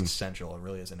hop because it is essential. It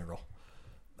really is integral.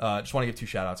 Just want to give 2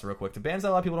 shout outs real quick to bands that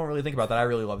a lot of people don't really think about that I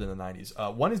really loved in the 90s.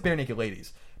 One is Bare Naked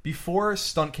Ladies. Before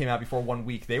Stunt came out, before 1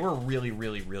 week, they were really,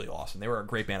 really, really awesome. They were a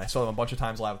great band. I saw them a bunch of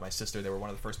times live with my sister. They were one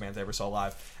of the first bands I ever saw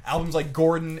live. Albums like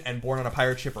Gordon and Born on a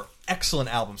Pirate Ship are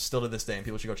excellent albums still to this day, and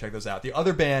people should go check those out. The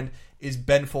other band is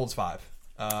Ben Folds 5.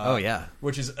 Oh yeah,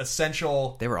 Which is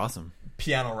essential they were awesome.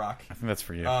 piano rock. I think that's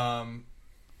for you.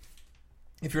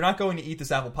 If you're not going to eat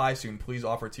this apple pie soon, please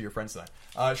offer it to your friends tonight.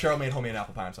 Cheryl made homemade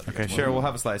apple pie on Sunday. okay, sure. We'll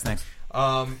have a slice. Thanks.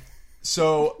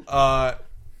 So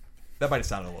that might have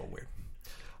sounded a little weird.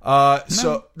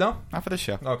 So no, Not for this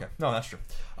show. okay, no, that's true.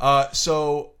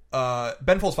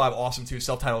 Ben Folds 5, awesome too.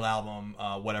 Self-titled album,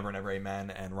 Whatever Never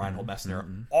Amen, and Reinhold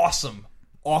Messner,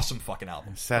 awesome fucking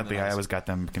album. Sadly, I always got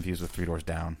them confused with 3 Doors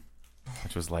Down,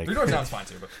 which was like... 3 Doors Down's fine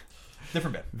too, but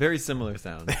different band. Very similar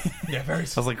sound. Yeah, very. I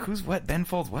was like, who's what? Ben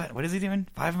Folds what? What is he doing?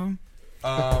 5 of them?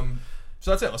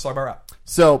 So that's it. Let's talk about rap.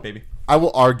 So Baby. I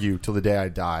will argue till the day I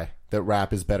die that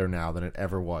rap is better now than it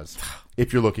ever was.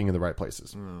 If you're looking in the right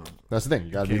places, that's the thing.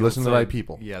 You got to be listening to the right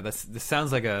people. Yeah, this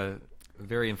sounds like a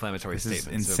very inflammatory This is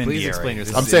statement. So incendiary. please explain This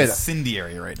yourself. I'm saying that.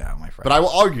 incendiary right now, my friend. But I will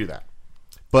argue that.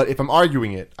 But if I'm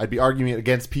arguing it, I'd be arguing it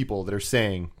against people that are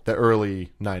saying that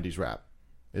early '90s rap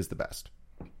is the best.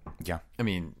 Yeah. I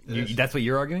mean, that's what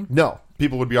you're arguing? No,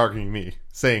 people would be arguing me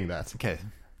saying that. Okay.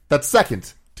 That's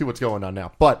second to what's going on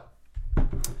now. But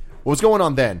what was going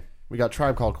on then? We got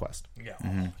Tribe Called Quest.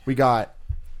 Yeah. We got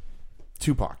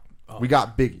Tupac. We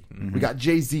got Biggie. We got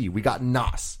Jay-Z. We got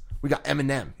Nas. We got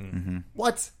Eminem.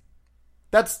 What?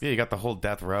 That's Yeah, you got the whole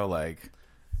Death Row, like...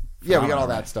 yeah. We got all phenomenal.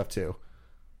 that stuff too.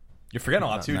 You're forgetting a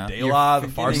lot too. No. De La, The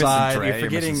forgetting Far Side. Dre. You're You're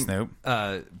forgetting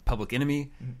missing Public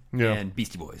Enemy Yeah. and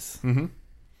Beastie Boys.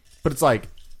 But it's like,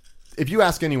 if you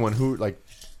ask anyone who like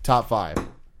top 5,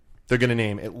 they're gonna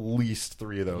name at least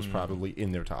 3 of those probably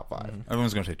in their top 5.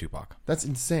 Everyone's going to say Tupac. That's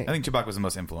insane. I think Tupac was the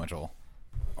most influential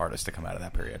artist to come out of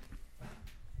that period.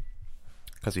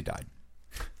 Because he died.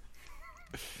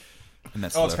 And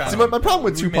that's Oh, it's kind See, of my problem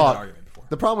with we made that Tupac. argument before.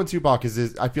 The problem with Tupac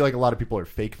is I feel like a lot of people are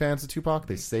fake fans of Tupac.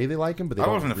 They say they like him, but they I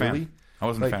don't wasn't a really. fan. I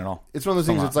wasn't Like, a fan at all. It's one of those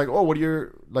Still things. not. It's like, oh, what are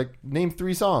your like? Name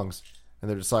 3 songs, and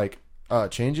they're just like,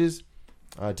 Changes,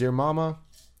 Dear Mama,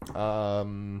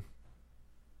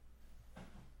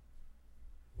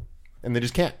 and they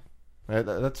just can't.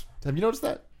 That's. Have you noticed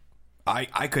that?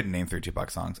 I couldn't name 3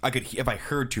 Tupac songs. I could if I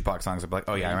heard Tupac songs, I'd be like,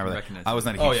 oh yeah, I remember that. recognize I was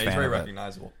not a huge Oh yeah, he's fan very of it.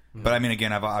 recognizable. But I mean,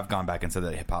 again, I've gone back and said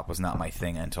that hip hop was not my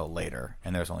thing until later,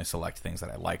 and there's only select things that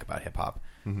I like about hip hop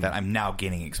that I'm now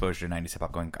gaining exposure to '90s hip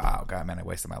hop. Going, oh god, man, I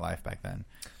wasted my life back then.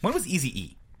 When was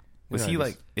Eazy-E? Was he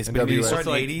like? Is NWA. he started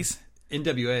in Like, the '80s?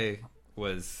 NWA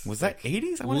was Was that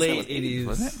 '80s? I wanna late say it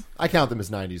was 80s, wasn't it? I count them as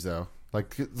 90s though.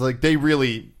 Like they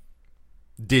really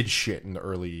did shit in the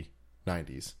early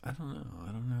 90s. I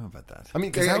don't know about that. I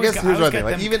mean, 'Cause I I always guess got- here's I what I always think. got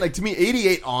Like them- even like to me,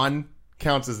 88 on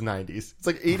counts as 90s. It's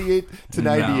like 88 to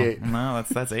 98. No,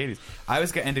 that's '80s. I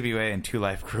always got NWA and Two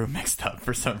Live Crew mixed up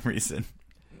for some reason.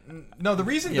 No, the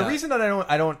reason that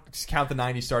I don't count the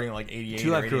 '90s starting at like '88 Two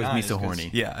or Live Crew was 89 Me is So 'cause Horny.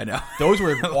 Yeah, I know. Those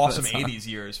were awesome That's not- '80s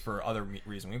years for other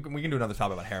reasons. We can do another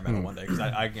topic about hair metal one day because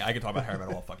I can talk about hair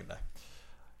metal all fucking day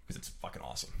because it's fucking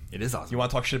awesome. It is awesome. You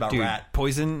want to talk shit about Dude, Rat?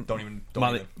 Poison? Don't even.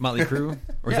 Motley Crue?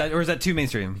 Or is that too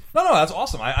mainstream? No, that's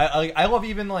awesome. I love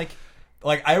even like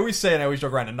I always say and I always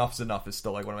joke around. Enough's Enough is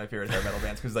still like one of my favorite hair metal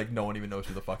bands because like no one even knows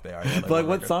who the fuck they are. They have, But like, one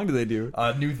what record. song do they do?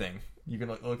 New Thing. You can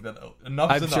look that. Enough.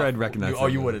 I'm Enough. sure I'd recognize Oh,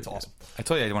 that. you would. It's awesome. I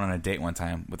told you I went on a date one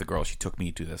time with a girl. She took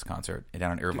me to this concert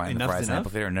down in Irvine, the Enough's Verizon Enough?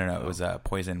 Amphitheater. No, it was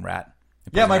Poison Rat.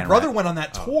 Yeah, my Poison brother Rat. went on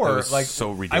that tour. it was like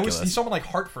so He ridiculous. saw him in like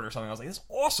Hartford or something. I was like, "This is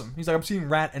awesome." He's like, "I'm seeing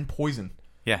Rat and Poison."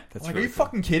 Yeah, I'm like, are you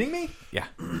fucking kidding me? yeah.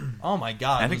 Oh my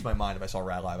god, I think- lose my mind if I saw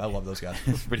Rat live. I love those guys.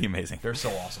 It's pretty amazing. They're so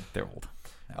awesome. They're old.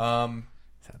 Um,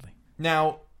 Sadly.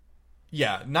 now,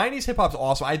 Yeah, 90s hip hop's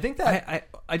awesome. I think that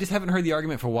I just haven't heard the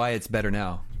argument for why it's better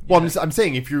now. Well, I'm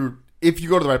saying if you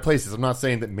go to the right places, I'm not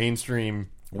saying that mainstream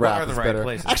rap is better.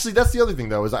 Places? Actually, that's the other thing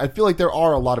though, is I feel like there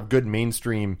are a lot of good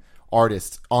mainstream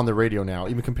artists on the radio now,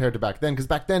 even compared to back then. Because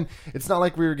back then, it's not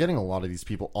like we were getting a lot of these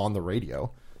people on the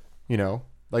radio. You know,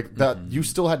 like that. You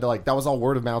still had to that was all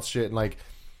word of mouth shit, and like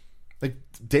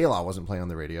De La wasn't playing on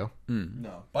the radio.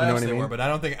 No, by us they were, but I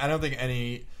don't think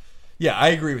any. Yeah, I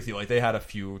agree with you. Like they had a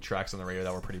few tracks on the radio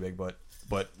that were pretty big, but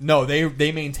no,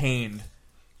 they maintained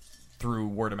through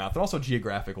word of mouth and also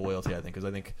geographic loyalty. I think because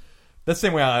I think that's the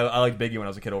same way I like Biggie when I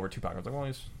was a kid over Tupac. I was like,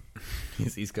 well,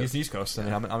 He's East Coast. he's East Coast,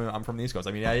 and I'm from the East Coast.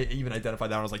 I mean, I even identified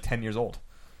that when I was like 10 years old.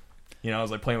 You know, I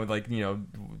was like playing with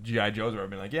G.I. Joes where I've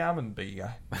been like, yeah, I'm a Biggie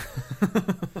guy.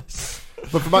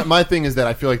 But for my thing is that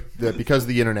I feel like that because of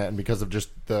the internet and because of just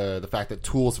the fact that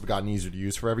tools have gotten easier to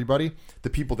use for everybody, the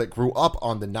people that grew up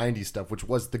on the 90s stuff, which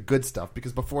was the good stuff,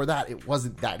 because before that it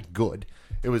wasn't that good.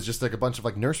 It was just like a bunch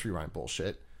of nursery rhyme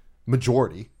bullshit.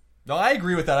 Majority. No, I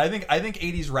agree with that. I think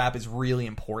 80s rap is really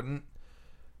important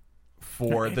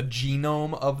for the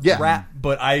genome of rap,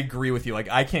 but I agree with you. Like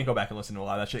I can't go back and listen to a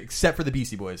lot of that shit except for the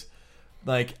Beastie Boys.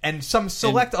 And some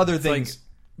select other things,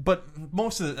 but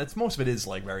most of it is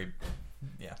very,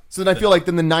 yeah. So then I feel like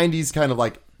then the 90s kind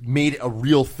of made it a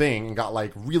real thing and got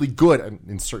really good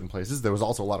in certain places. There was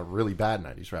also a lot of really bad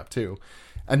 90s rap too.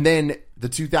 And then the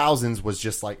 2000s was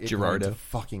just it went to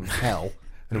fucking hell.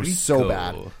 And it was so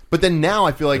bad. But then now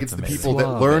I feel like it's the people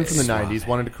that learned from the 90s,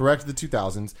 wanted to correct the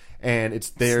 2000s, and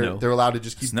they're allowed to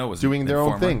just keep doing their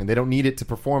own thing. And they don't need it to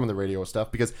perform on the radio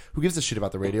stuff because who gives a shit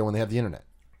about the radio when they have the internet?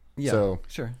 Yeah, so,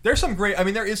 sure. There is some great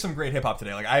hip hop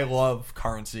today. I love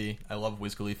Currency. I love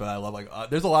Wiz Khalifa. I love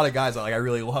there's a lot of guys that I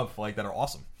really love that are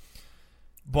awesome.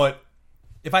 But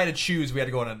if I had to choose, we had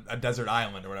to go on a desert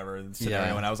island or whatever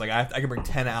scenario, and I was like, I can bring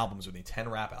 10 albums with me, 10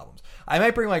 rap albums. I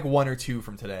might bring one or two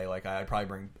from today. I'd probably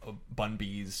bring Bun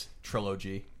B's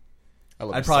trilogy.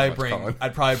 I'd probably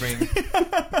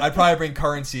bring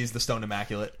Currency's The Stone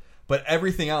Immaculate. But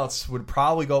everything else would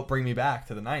probably bring me back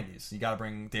to the 90s. You got to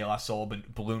bring De La Soul,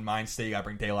 Balloon Mind State. You got to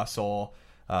bring De La Soul.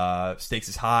 Stakes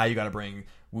is High. You got to bring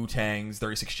Wu-Tang's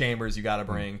 36 Chambers. You got to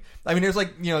bring. I mean, there's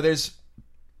there's.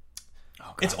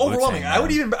 Oh God, it's overwhelming. I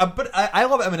would even, but I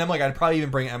love Eminem. I'd probably even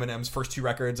bring Eminem's first two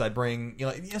records. I'd bring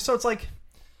so it's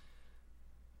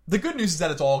the good news is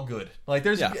that it's all good.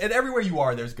 There's and everywhere you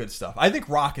are, there's good stuff. I think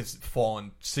rock has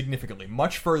fallen significantly,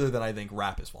 much further than I think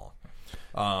rap has fallen.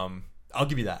 I'll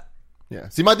give you that. Yeah.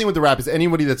 See, my thing with the rap is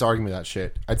anybody that's arguing that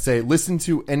shit, I'd say listen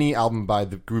to any album by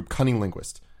the group Cunning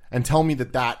Linguist and tell me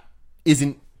that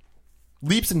isn't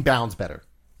leaps and bounds better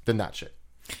than that shit.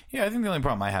 Yeah, I think the only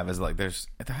problem I have is I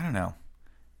don't know.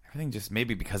 Everything just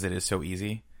maybe because it is so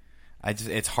easy.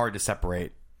 It's hard to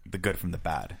separate the good from the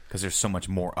bad because there's so much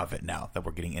more of it now that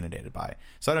we're getting inundated by.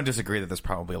 So I don't disagree that there's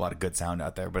probably a lot of good sound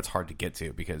out there, but it's hard to get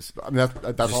to because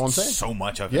that's all I'm saying. So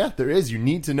much of it. Yeah, there is. You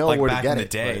need to know where to get it. Back in the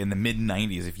day, in the mid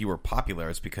 '90s, if you were popular,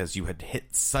 it's because you had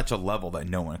hit such a level that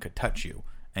no one could touch you,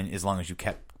 and as long as you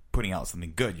kept putting out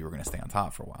something good, you were going to stay on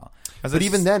top for a while. But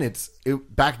even then,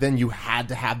 back then you had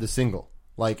to have the single.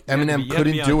 Eminem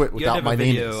couldn't do it without My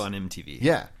Name Is on MTV.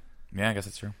 Yeah, I guess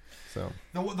that's true. So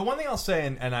the one thing I'll say,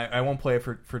 and I won't play it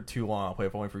for too long. I'll play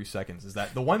it for only a few seconds. Is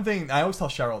that the one thing I always tell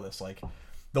Cheryl this?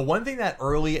 The one thing that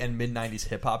early and mid '90s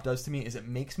hip hop does to me is it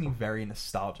makes me very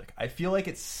nostalgic. I feel like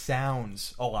it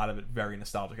sounds a lot of it very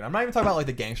nostalgic, and I'm not even talking about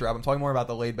the gangster rap. I'm talking more about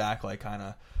the laid back, kind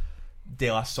of De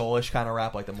La Soul-ish kind of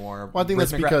rap, the more. Well, I think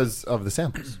that's because of the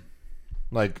samples.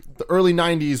 The early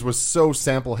 '90s was so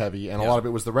sample heavy, and a lot of it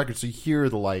was the record. So you hear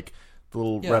the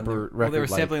little record. Well, they were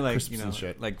sampling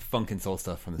shit. funk and soul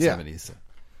stuff from the 70s. So.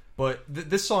 But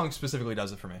this song specifically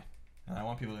does it for me, and I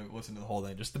want people to listen to the whole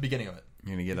thing, just the beginning of it.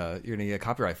 You're gonna get a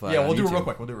copyright flag. Yeah, we'll do it real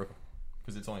quick.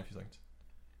 Because it's only a few seconds.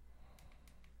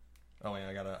 Oh wait,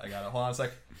 I gotta. Hold on a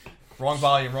sec. Wrong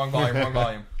volume.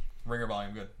 Ringer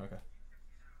volume. Good. Okay.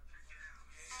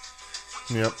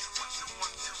 Yep.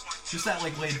 Just that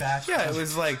laid back. Yeah, it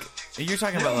was you're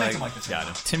talking about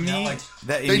to me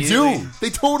that they do. They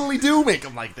totally do make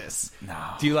them like this.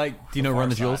 No. Do you know Run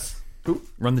the Jewels? Who?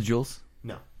 Run the Jewels?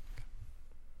 No.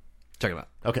 Check it out.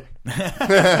 Okay.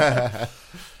 That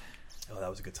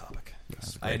was a good topic.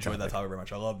 Yes, I enjoyed that topic very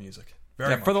much. I love music.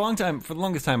 Very much. For the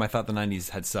longest time, I thought the '90s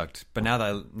had sucked, but now that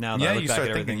I look back at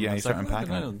everything, you start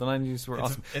unpacking it. The '90s were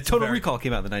awesome. Total Recall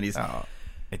came out in the '90s. Oh,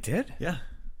 it did? Yeah.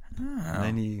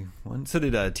 91. So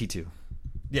did T2.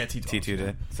 Yeah, T2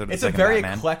 did. So it's a very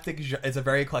eclectic. It's a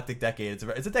very eclectic decade.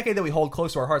 It's a decade that we hold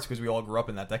close to our hearts because we all grew up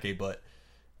in that decade. But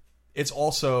it's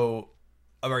also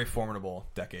a very formidable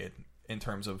decade in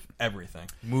terms of everything: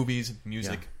 movies,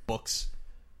 music, books,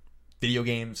 video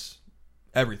games,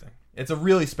 everything. It's a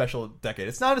really special decade.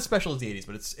 It's not as special as the 80s,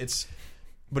 but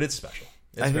it's special.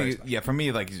 It's I very think, special. yeah, for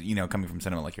me, like, coming from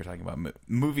cinema, like you're talking about,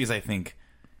 movies, I think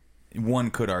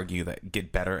one could argue that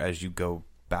get better as you go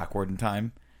backward in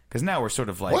time. Because now we're sort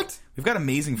of like, What? we've got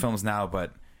amazing films now,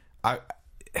 but I'm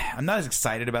not as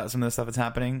excited about some of the stuff that's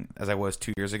happening as I was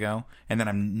 2 years ago. And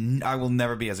then I will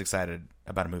never be as excited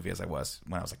about a movie as I was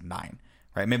when I was like 9.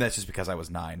 Right? Maybe that's just because I was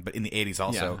 9. But in the 80s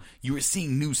also, you were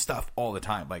seeing new stuff all the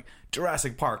time. Like,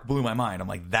 Jurassic Park blew my mind. I'm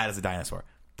like, that is a dinosaur.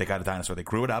 They got a dinosaur. They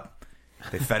grew it up.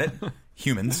 They fed it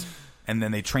humans. And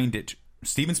then they trained it.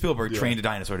 Steven Spielberg trained a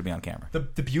dinosaur to be on camera.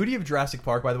 The beauty of Jurassic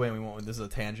Park, by the way, and we won't. This is a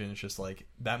tangent. It's just like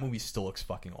that movie still looks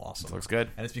fucking awesome. It looks good,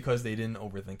 and it's because they didn't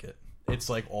overthink it. It's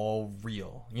like all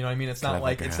real. You know what I mean? It's not Clever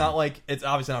like guy. it's not like it's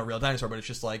obviously not a real dinosaur, but it's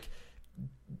just like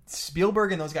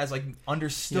Spielberg and those guys like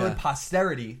understood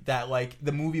posterity that like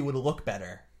the movie would look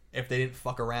better if they didn't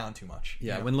fuck around too much.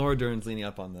 Yeah, you know? when Laura Dern's leaning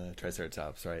up on the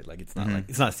Triceratops, right? Like it's not like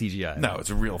it's not CGI. No,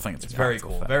 it's a real thing. It's very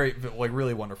cool. Very like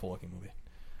really wonderful looking movie.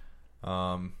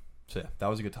 So yeah, that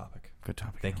was a good topic. Good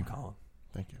topic. Thank you, Colin.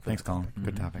 Thank you. Thanks, Colin.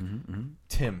 Good topic.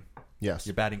 Tim, Yes.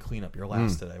 you're batting cleanup. You're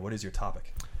last today. What is your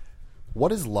topic?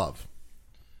 What is love?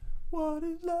 What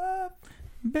is love?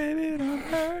 Baby, don't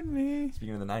hurt me.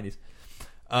 Speaking of the 90s.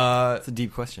 It's a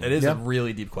deep question. It is Yeah. a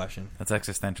really deep question. That's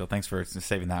existential. Thanks for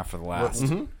saving that for the last.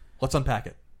 Let's unpack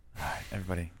it. All right,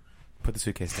 everybody, put the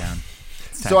suitcase down.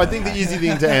 It's time So I to think the unpack. easy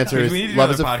thing to answer We is need to do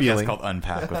love is another a podcast feeling. called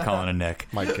Unpack with Colin and Nick.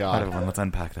 My All right, God. everyone, let's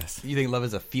unpack this. You think love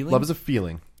is a feeling? Love is a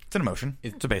feeling. It's an emotion.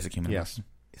 It's a basic human Yes.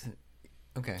 emotion.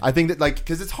 Okay. I think that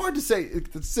because it's hard to say.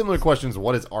 It's similar questions.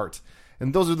 What is art?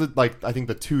 And those are I think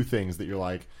the two things that you're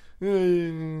like,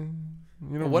 you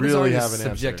don't What is really art have is an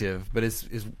answer. subjective, but is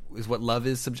what love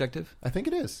is subjective? I think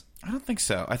it is. I don't think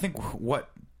so. I think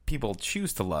what people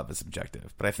choose to love is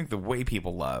subjective, but I think the way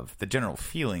people love, the general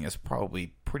feeling, is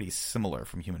probably pretty similar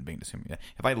from human being to human being.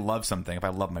 If I love something, if I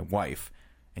love my wife,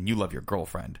 and you love your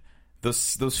girlfriend,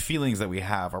 those feelings that we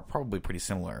have are probably pretty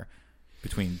similar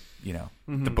between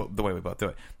the way we both do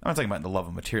it. I'm not talking about the love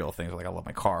of material things, like I love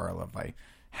my car, I love my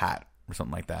hat, or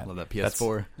something like that. I love that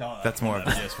PS4. That's more of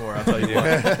PS4. I'll tell you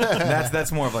what.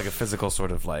 that's more of like a physical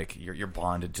sort of like you're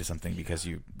bonded to something because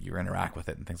you interact with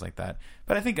it and things like that.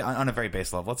 But I think on a very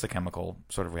base level, it's a chemical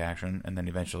sort of reaction, and then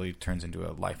eventually turns into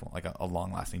a life, like a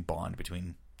long lasting bond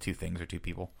between two things or two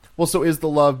people. Well, so is the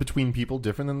love between people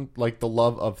different than like the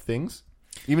love of things?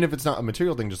 Even if it's not a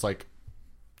material thing, just like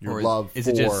your Or love is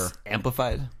for. it just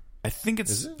amplified? I think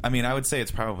it's. I mean, I would say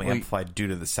it's probably amplified due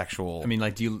to the sexual. I mean,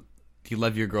 like, do you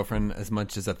love your girlfriend as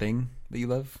much as a thing that you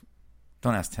love?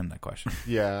 don't ask Tim that question.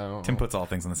 Yeah, I don't Tim know. puts all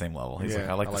things on the same level. He's Yeah, like,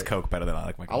 I like this Coke better than I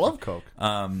like my I Coke. love Coke.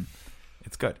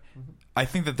 It's good. I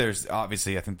think that there's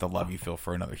obviously, I think the love you feel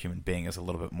for another human being is a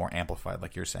little bit more amplified,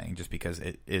 like you're saying, just because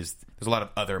it is. There's a lot of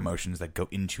other emotions that go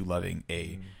into loving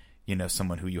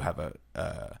someone who you have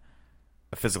a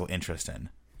physical interest in.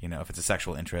 You know, if it's a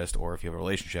sexual interest or if you have a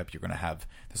relationship, you're going to have.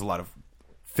 There's a lot of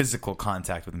physical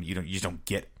contact with them. You just don't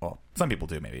get. Well, some people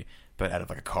do maybe, but out of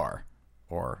like a car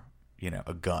or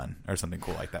a gun or something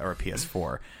cool like that, or a PS4,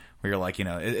 where you're like,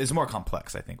 it's more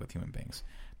complex, I think, with human beings.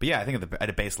 But yeah, I think at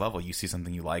a base level, you see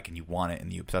something you like and you want it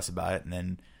and you obsess about it, and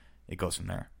then it goes from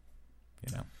there.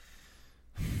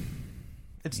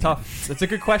 It's tough. That's a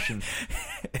good question.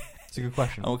 It's a good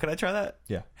question. Oh, can I try that?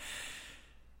 Yeah.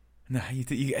 No, I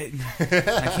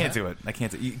can't do it. I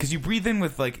can't because you breathe in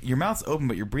with like your mouth's open,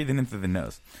 but you're breathing in through the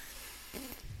nose.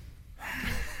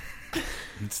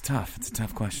 It's tough. It's a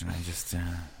tough question. I just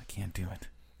I can't do it.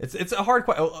 It's a hard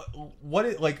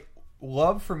question.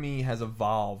 Love for me has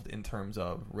evolved in terms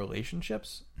of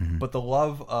relationships, but the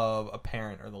love of a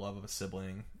parent or the love of a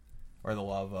sibling or the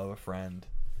love of a friend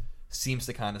seems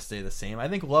to kind of stay the same. I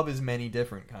think love is many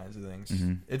different kinds of things.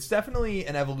 It's definitely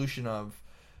an evolution of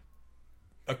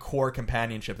a core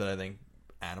companionship that I think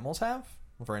animals have.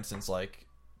 For instance, like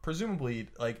presumably,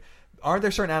 like aren't there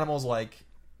certain animals like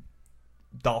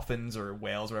dolphins or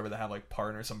whales or whatever that have like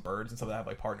partners, some birds and stuff that have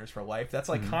like partners for life? That's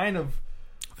like kind of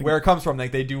where it comes from.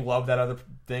 Like they do love that other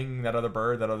thing, that other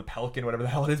bird, that other pelican, whatever the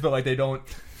hell it is, but like they don't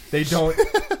Pelican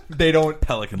they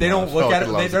don't love. look at it.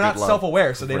 Pelican love is They're a not good love.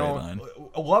 self-aware, so they Great don't. line.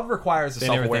 Love requires a They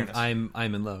never think self-awareness.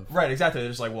 I'm in love. Right, exactly. They're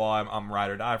just like, well, I'm ride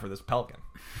or die for this pelican.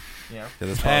 Yeah,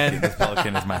 this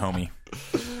pelican is my homie.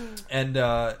 And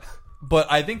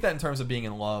but I think that in terms of being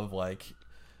in love, like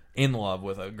in love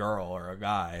with a girl or a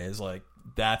guy, is like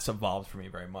that's evolved for me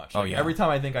very much. Like, every time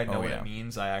I think I know what it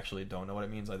means, I actually don't know what it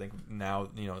means. I think now,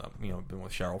 I've been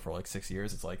with Cheryl for like 6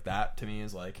 years. It's like that to me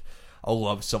is like a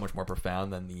love so much more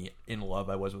profound than the in love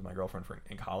I was with my girlfriend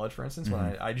in college, for instance,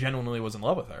 when I genuinely was in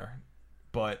love with her.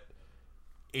 But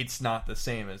it's not the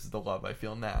same as the love I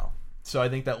feel now. So I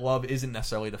think that love isn't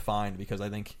necessarily defined, because I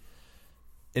think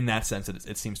in that sense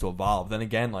it seems to evolve. Then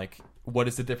again, like, what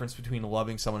is the difference between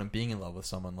loving someone and being in love with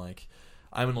someone? Like,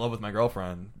 I'm in love with my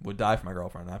girlfriend, would die for my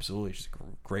girlfriend, absolutely, she's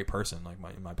a great person, like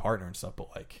my partner and stuff, but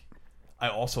like, I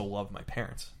also love my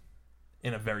parents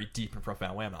in a very deep and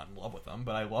profound way. I'm not in love with them,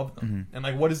 but I love them. And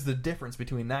like, what is the difference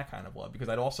between that kind of love? Because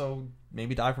I'd also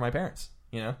maybe die for my parents,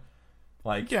 you know?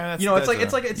 Like, Yeah, you know,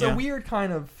 it's yeah. a weird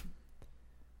kind of,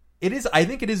 it is, I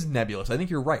think it is nebulous. I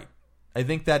think you're right. I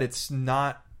think that it's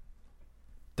not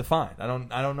defined. I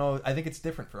don't know. I think it's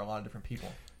different for a lot of different people.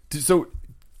 So,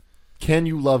 can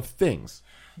you love things?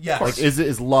 Yes. Like,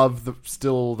 is love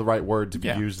still the right word to be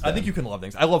used? I think you can love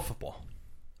things. I love football.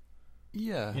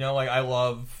 Yeah. You know, like, I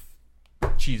love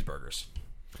cheeseburgers.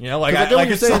 You know, like, I get what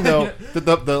you're it's saying, like-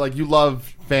 though. The like, you love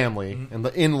family and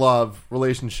the in love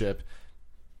relationship.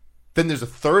 Then there's a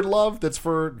third love that's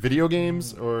for video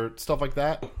games or stuff like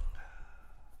that.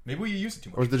 Maybe we use it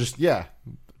too much. Or is there just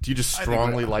do you just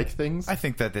strongly like things? I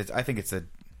think it's a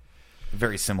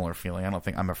very similar feeling. I don't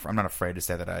think I'm not afraid to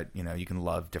say that you can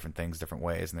love different things different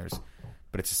ways, and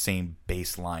but it's the same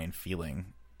baseline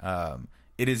feeling.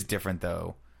 It is different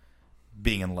though,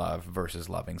 being in love versus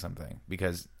loving something,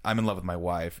 because I'm in love with my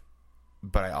wife,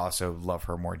 but I also love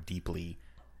her more deeply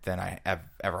than I have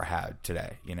ever had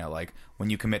today. You know, like,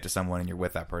 when you commit to someone and you're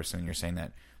with that person and you're saying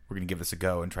that we're going to give this a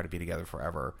go and try to be together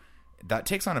forever, that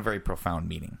takes on a very profound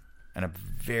meaning and a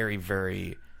very,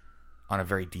 very, on a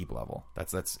very deep level.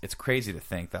 It's crazy to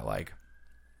think that, like,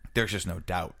 there's just no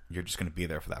doubt you're just going to be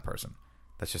there for that person.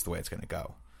 That's just the way it's going to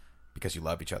go, because you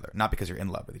love each other, not because you're in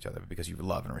love with each other, but because you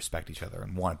love and respect each other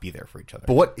and want to be there for each other.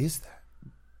 But what is that?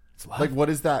 It's love. Like, what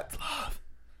is that? Love.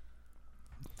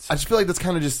 I just feel like that's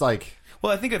kind of just like,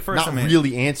 Well, I think at first, not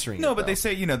really answering. No, it, but though.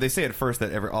 they say at first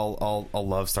that all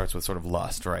love starts with sort of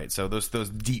lust, right? So those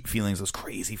deep feelings, those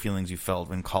crazy feelings you felt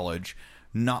in college,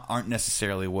 aren't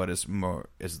necessarily what is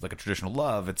like a traditional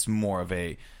love. It's more of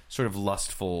a sort of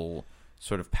lustful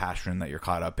sort of passion that you're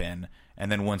caught up in,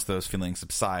 and then once those feelings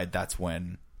subside, that's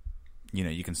when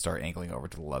you can start angling over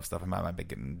to the love stuff. I might be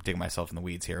digging myself in the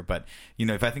weeds here, but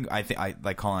if I think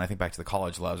like Colin, I think back to the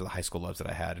college loves or the high school loves that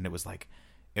I had, and it was like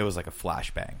a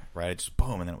flashbang, right? It just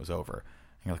boom, and then it was over.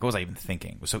 And you're like, what was I even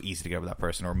thinking? It was so easy to get over that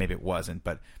person, or maybe it wasn't,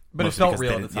 but it felt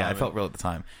real at the time. Yeah, it felt real at the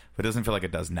time, but it doesn't feel like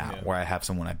it does now, where I have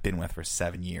someone I've been with for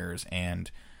 7 years, and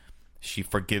she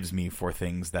forgives me for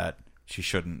things that she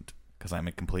shouldn't, because I'm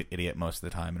a complete idiot most of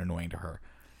the time and annoying to her,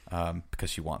 because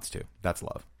she wants to. That's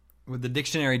love. Would the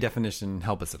dictionary definition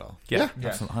help us at all? Yeah,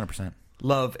 Yeah. 100%.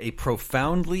 Love, a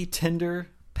profoundly tender,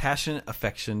 passionate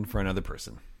affection for another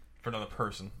person. For another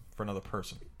person.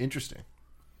 Interesting.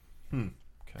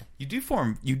 Okay. You do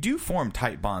form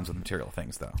tight bonds with material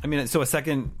things, though. I mean, so a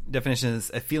second definition is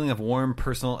a feeling of warm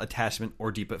personal attachment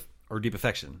or deep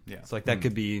affection. Yeah. So like that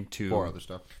could be to Or other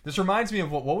stuff. This reminds me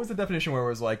of what was the definition where it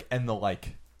was like, and the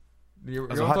like? It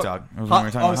was a hot dog. It was when we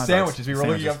were talking about hot sandwiches. dogs. We were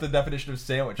looking Sandwiches. up the definition of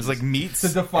sandwiches. It's like meats to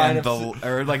define and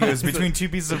or like it was between two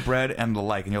pieces of bread and the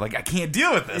like, and you're like, I can't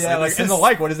deal with this. Yeah, like, this and is- the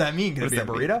like, what does that mean? Could What it be a does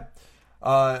that mean?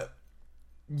 burrito?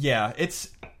 Yeah,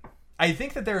 I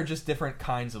think that there are just different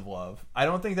kinds of love. I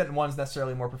don't think that one's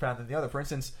necessarily more profound than the other. For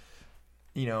instance,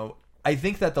 I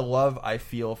think that the love I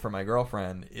feel for my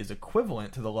girlfriend is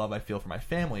equivalent to the love I feel for my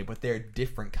family, but they're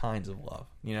different kinds of love,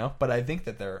 But I think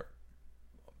that they're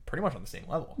pretty much on the same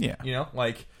level. Yeah.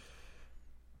 Like,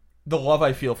 the love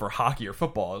I feel for hockey or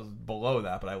football is below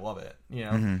that, but I love it.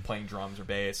 Playing drums or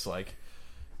bass, like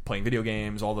playing video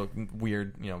games, all the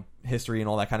weird, history and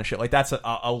all that kind of shit. Like, that's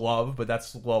a love, but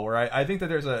that's lower. I think that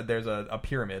there's a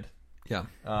pyramid. yeah.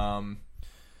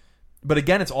 But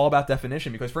again, it's all about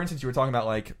definition, because, for instance, you were talking about,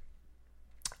 like,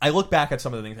 I look back at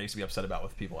some of the things I used to be upset about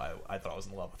with people I thought I was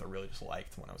in love with or really just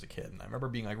liked when I was a kid. And I remember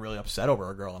being, like, really upset over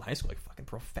a girl in high school, like, fucking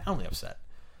profoundly upset.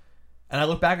 And I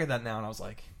look back at that now and I was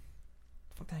like, what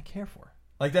the fuck did I care for?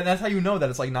 Like, that's how you know that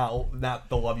it's, like, not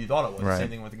the love you thought it was. Right. Same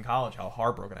thing with in college, how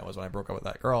heartbroken I was when I broke up with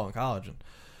that girl in college. And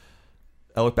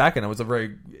I look back and it was a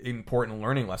very important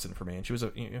learning lesson for me. And she was a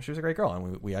great girl,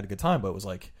 and we had a good time, but it was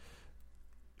like,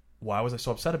 why was I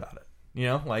so upset about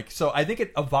it? So I think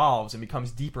it evolves and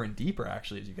becomes deeper and deeper,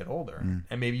 actually, as you get older.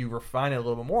 And maybe you refine it a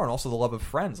little bit more. And also the love of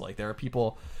friends. Like, there are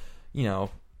people,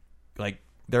 like,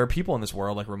 there are people in this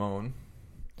world, like Ramon,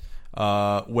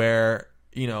 where,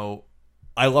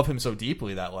 I love him so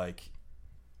deeply that, like,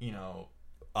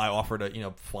 I offer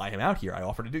to, fly him out here. I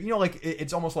offer to do, like,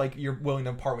 it's almost like you're willing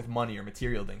to part with money or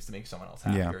material things to make someone else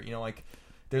happier. Like,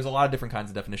 there's a lot of different kinds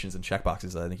of definitions and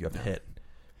checkboxes that I think you have to hit.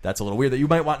 That's a little weird that you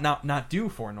might want not do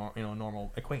for a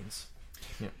normal acquaintance.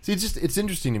 See, it's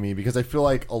interesting to me because I feel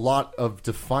like a lot of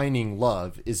defining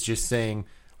love is just saying,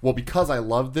 well, because I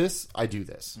love this, I do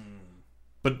this.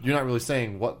 But you're not really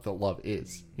saying what the love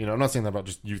is. You know, I'm not saying that about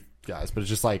just you guys, but it's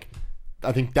just like,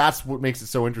 I think that's what makes it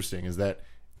so interesting is that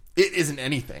it isn't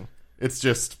anything. It's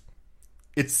just,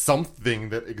 it's something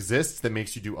that exists that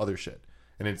makes you do other shit.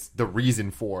 And it's the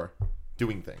reason for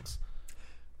doing things.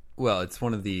 Well, it's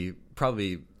one of the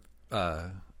probably the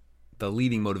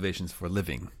leading motivations for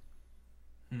living,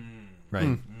 right?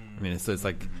 I mean, it's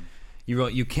like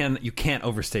you can't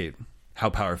overstate how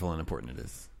powerful and important it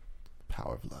is.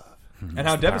 Power of love. And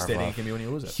how devastating it can be when you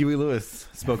lose it. Huey Lewis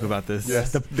spoke about this.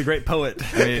 Yes. The great poet.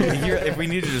 I mean, if we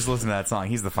need to just listen to that song,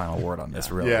 he's the final word on this,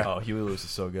 really. Yeah. Oh, Huey Lewis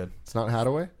is so good. It's not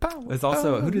Hadaway? It's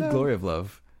also who did Glory of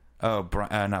Love? Oh,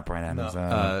 not Brian Adams.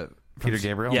 No. Peter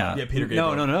Gabriel? Yeah, Yeah, Peter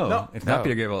Gabriel. No. It's not No.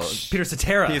 Peter Gabriel. Peter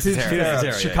Cetera. Peter Cetera.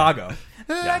 yeah. Chicago.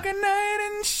 Like a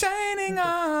knight in shining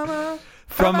armor.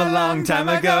 From a long time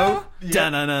ago.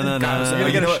 Da-na-na-na-na.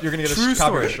 You're gonna get True a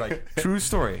copyright story. strike. True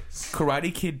story.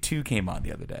 Karate Kid 2 came on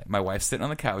the other day. My wife's sitting on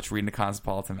the couch reading a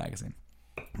Cosmopolitan magazine.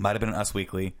 Might have been an Us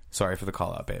Weekly. Sorry for the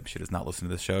call out, babe. She does not listen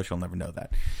to this show. She'll never know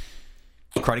that.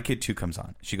 Karate Kid 2 comes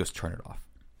on. She goes, turn it off.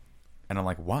 And I'm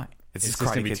like, why? It's just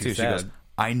just gonna Karate be Kid too 2. She sad. goes,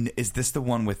 is this the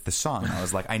one with the song? And I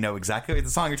was like, I know exactly the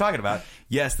song you're talking about.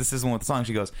 Yes, this is the one with the song.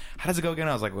 She goes, how does it go again?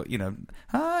 I was like, well,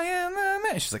 I am the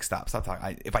man. She's like, stop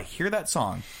talking. If I hear that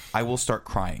song, I will start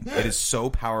crying. It is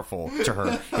so powerful to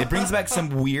her. It brings back some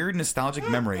weird nostalgic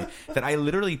memory that I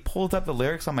literally pulled up the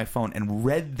lyrics on my phone and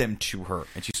read them to her,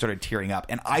 and she started tearing up,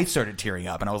 and I started tearing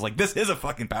up, and I was like, this is a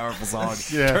fucking powerful song.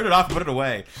 Yeah. Turn it off and put it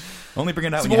away. Only bring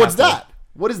it out So when but you what's have to. that?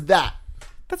 What is that?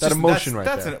 That's That just, emotion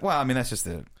that's there. well, I mean, that's just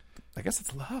I guess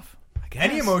it's love. I guess.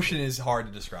 Any emotion is hard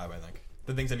to describe, I think.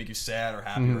 The things that make you sad or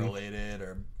happy related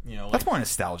or, like... That's more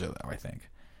nostalgia, though, I think.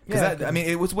 Yeah, Because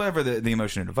it was whatever the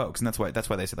emotion it evokes, and that's why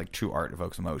they say like true art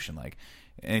evokes emotion. Like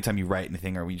anytime you write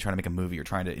anything or when you're trying to make a movie, you're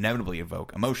trying to inevitably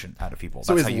evoke emotion out of people.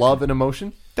 So That's is how you love can- an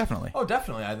emotion? definitely? Oh,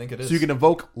 definitely. I think it is. So you can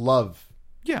evoke love.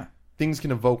 Yeah. Things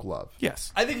can evoke love.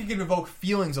 Yes. I think you can evoke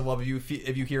feelings of love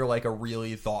if you hear like a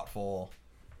really thoughtful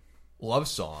love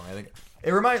song. I think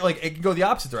it reminds it can go the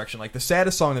opposite direction. Like the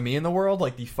saddest song to me in the world,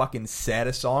 like the fucking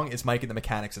saddest song, is Mike and the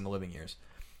Mechanics in the Living Years.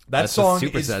 That That's a song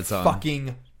super is sad song.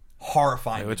 fucking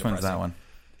horrifying. Wait, which one's that one?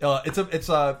 It's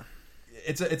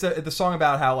the song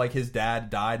about how like his dad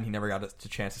died and he never got a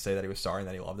chance to say that he was sorry and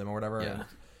that he loved him or whatever. Yeah.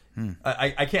 And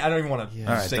I can't. I don't even want to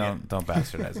All right, sing it. don't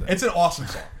bastardize it. It's an awesome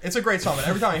song. It's a great song, but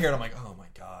every time I hear it, I'm like, oh my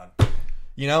god,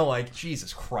 like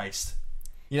Jesus Christ,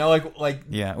 like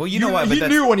yeah. Well, you know what? But he that's-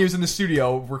 knew when he was in the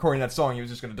studio recording that song, he was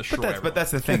just going to destroy. But everyone.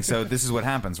 that's the thing. So this is what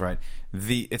happens, right?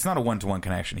 It's not a one-to-one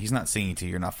connection. He's not singing to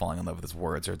you. You're not falling in love with his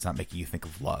words, or it's not making you think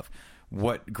of love.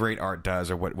 What great art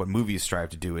does, or what movies strive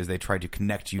to do, is they try to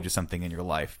connect you to something in your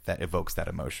life that evokes that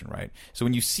emotion, right? So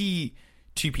when you see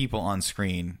two people on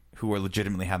screen who are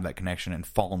legitimately have that connection and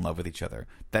fall in love with each other,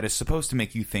 that is supposed to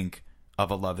make you think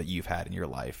of a love that you've had in your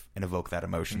life and evoke that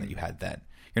emotion that you had then.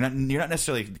 You're not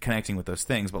necessarily connecting with those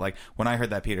things, but like when I heard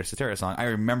that Peter Cetera song, I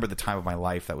remember the time of my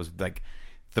life that was like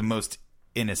the most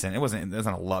innocent. It wasn't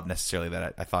a love necessarily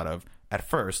that I thought of at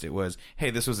first. It was, hey,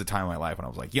 this was a time of my life when I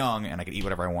was like young and I could eat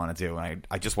whatever I wanted to, and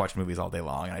I just watched movies all day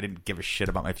long and I didn't give a shit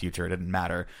about my future. It didn't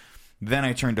matter. Then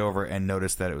I turned over and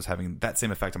noticed that it was having that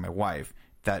same effect on my wife.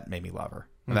 That made me love her.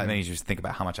 That made me just think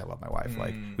about how much I love my wife.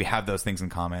 Like, we have those things in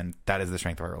common. That is the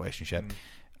strength of our relationship.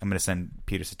 I'm going to send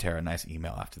Peter Cetera a nice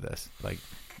email after this. Like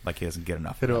he doesn't get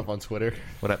enough. Hit him up on Twitter.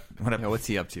 What up? Yeah, what's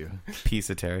he up to? P.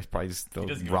 Cetera. He's probably just still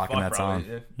doesn't give a rocking fuck, that song.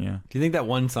 probably, Yeah. Do you think that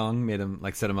one song made him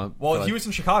set him up? Well, for, he was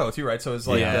from Chicago too, right? So it's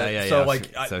like, Yeah, so yeah,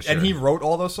 like, so and sure. he wrote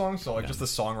all those songs. So like, just the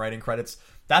songwriting credits.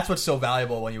 That's what's so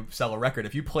valuable when you sell a record.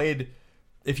 If you like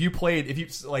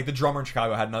the drummer in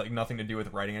Chicago had nothing to do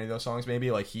with writing any of those songs,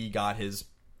 maybe like he got his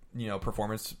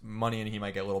performance money and he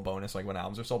might get a little bonus like when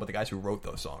albums are sold. But the guys who wrote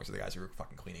those songs are the guys who were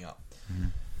fucking cleaning up.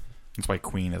 That's why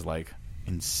Queen is like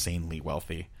insanely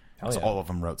wealthy. Hell Because yeah. all of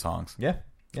them wrote songs. Yeah,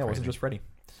 it wasn't crazy. just Freddie.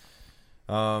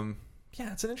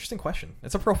 Yeah, it's an interesting question.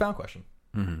 It's a profound question.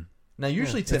 Mm-hmm. Now,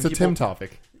 usually, Tim, It's a Tim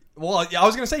topic. Well, I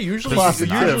was going to say usually, Classic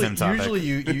Tim topic. usually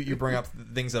you bring up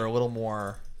things that are a little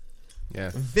more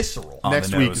Yeah. visceral. On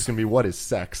Next the week nose. is going to be what is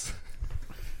sex?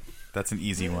 That's an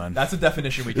easy one. That's a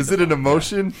definition we can. Is it an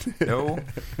emotion? No,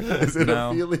 Is it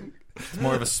No. a feeling? it's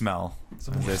more of a smell, as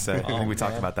they say. I think we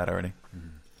talked about that already.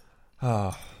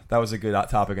 Oh, that was a good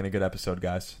topic and a good episode,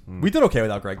 guys. We did okay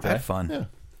without Greg I today. had fun. Yeah. I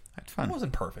had fun. It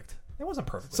wasn't perfect. It wasn't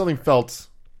perfect. Something felt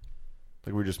Like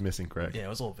we were just missing Craig. Yeah, it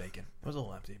was a little vacant. It was a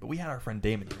little empty. But we had our friend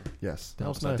Damon here. Yes. To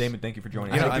help us nice. out. Damon, thank you for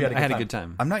joining You us. know, I hope you I had a good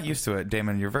time. I'm not used to it,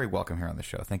 Damon. You're very welcome here on the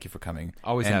show. Thank you for coming.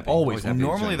 Always And happy. always happy to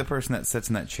Normally, join. the person that sits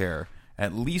in that chair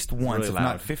at least once, really if loud.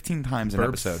 not 15 times an Burps.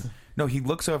 episode. No, he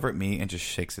looks over at me and just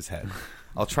shakes his head.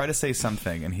 I'll try to say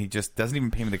something, and he just doesn't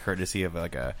even pay me the courtesy of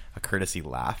like a courtesy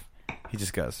laugh. He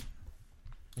just goes.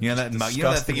 You know that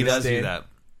thing he does? do that.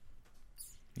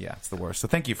 Yeah, it's the worst. So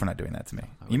thank you for not doing that to me.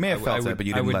 You may have felt it, but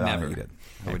you didn't let on. You did.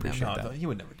 I appreciate No, that. he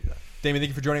would never do that. Damon, thank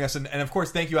you for joining us. And of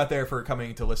course, thank you out there for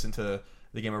coming to listen to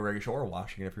the GameOverGreggy show or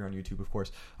watching it if you're on YouTube, of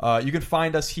course. You can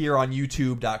find us here on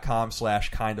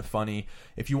youtube.com/kindafunny.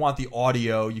 If you want the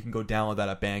audio, you can go download that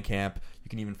at Bandcamp. You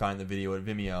can even find the video at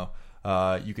Vimeo.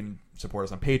 You can support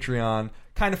us on Patreon.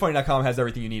 Kindafunny.com has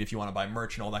everything you need if you want to buy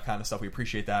merch and all that kind of stuff. We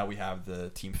appreciate that. We have the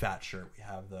Team Fat shirt. We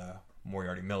have the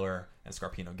Moriarty Miller and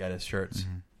Scarpino Geddes shirts.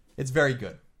 Mm-hmm. It's very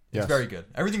good. It's Yes. very good.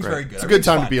 Everything's very good. It's a good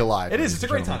time Everything's to be fine. alive. It is. ladies It's a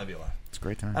and great gentlemen. time to be alive. It's a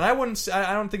great time. And I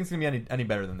don't think it's going to be any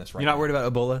better than this right You're not now. worried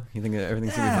about Ebola? You think that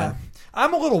everything's going to be fine?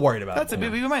 I'm a little worried about That's it. we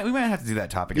might have to do that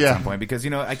topic at Yeah. some point because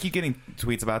I keep getting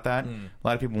tweets about that. A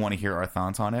lot of people want to hear our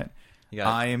thoughts on it. You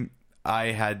got it.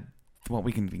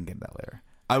 We can get that later.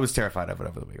 I was terrified of it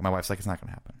over the week. My wife's like, it's not going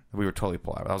to happen. We were totally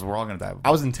pulled out. We're all going to die.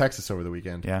 I was in Texas over the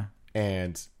weekend. Yeah.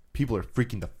 And people are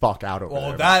freaking the fuck out over there.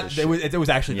 Well, about this shit. it was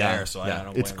actually Yeah. there, so Yeah. I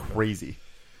don't It's blame him. crazy.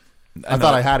 I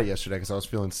thought I had it yesterday because I was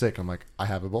feeling sick. I'm like, I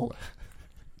have Ebola.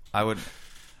 I would.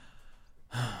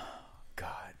 God,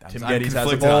 Tim Geddes has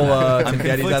conflicted on Ebola. that. I'm Tim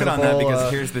Geddes has conflicted on that Ebola.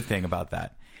 because here's the thing about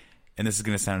that, and this is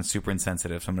going to sound super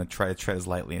insensitive, so I'm going to try to tread as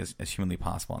lightly as humanly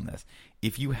possible on this.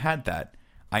 If you had that,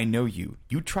 I know you'd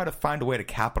try to find a way to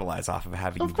capitalize off of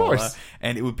having Of Ebola, course.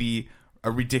 and it would be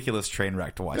a ridiculous train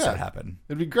wreck to watch that happen.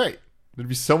 It'd be great. There'd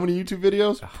be so many YouTube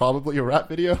videos, probably a rap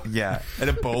video. Yeah, an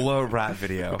Ebola rat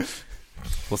video.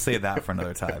 We'll save that for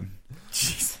another time.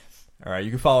 Jesus. All right,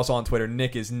 you can follow us on Twitter.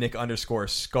 Nick is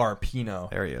Nick_Scarpino.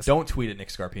 There he is. Don't tweet at Nick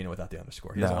Scarpino without the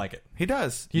underscore. He doesn't like it. He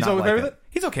does. He's not okay like with it?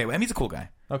 He's okay. I mean, he's a cool guy.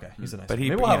 Okay, he's a nice But guy. he,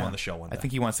 Maybe we'll have him yeah, on the show one day. I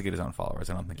think he wants to get his own followers.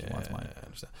 I don't think he wants mine. I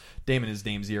understand. Damon is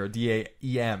Dame0,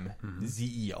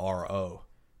 DAEMZERO.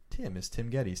 Tim is Tim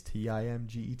Geddes,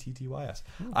 TIMGETTYS.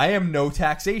 I am No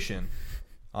Taxation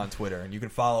on Twitter, and you can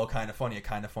follow Kinda Funny at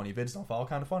Kinda Funny Vids. Don't follow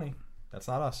Kinda Funny. That's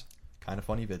not us. Kinda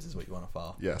Funny Vids is what you want to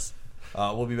follow. Yes.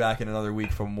 We'll be back in another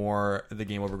week for more The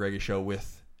Game Over Greggy show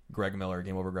with Greg Miller,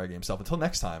 Game Over Greggy himself. Until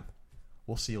next time,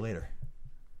 we'll see you later.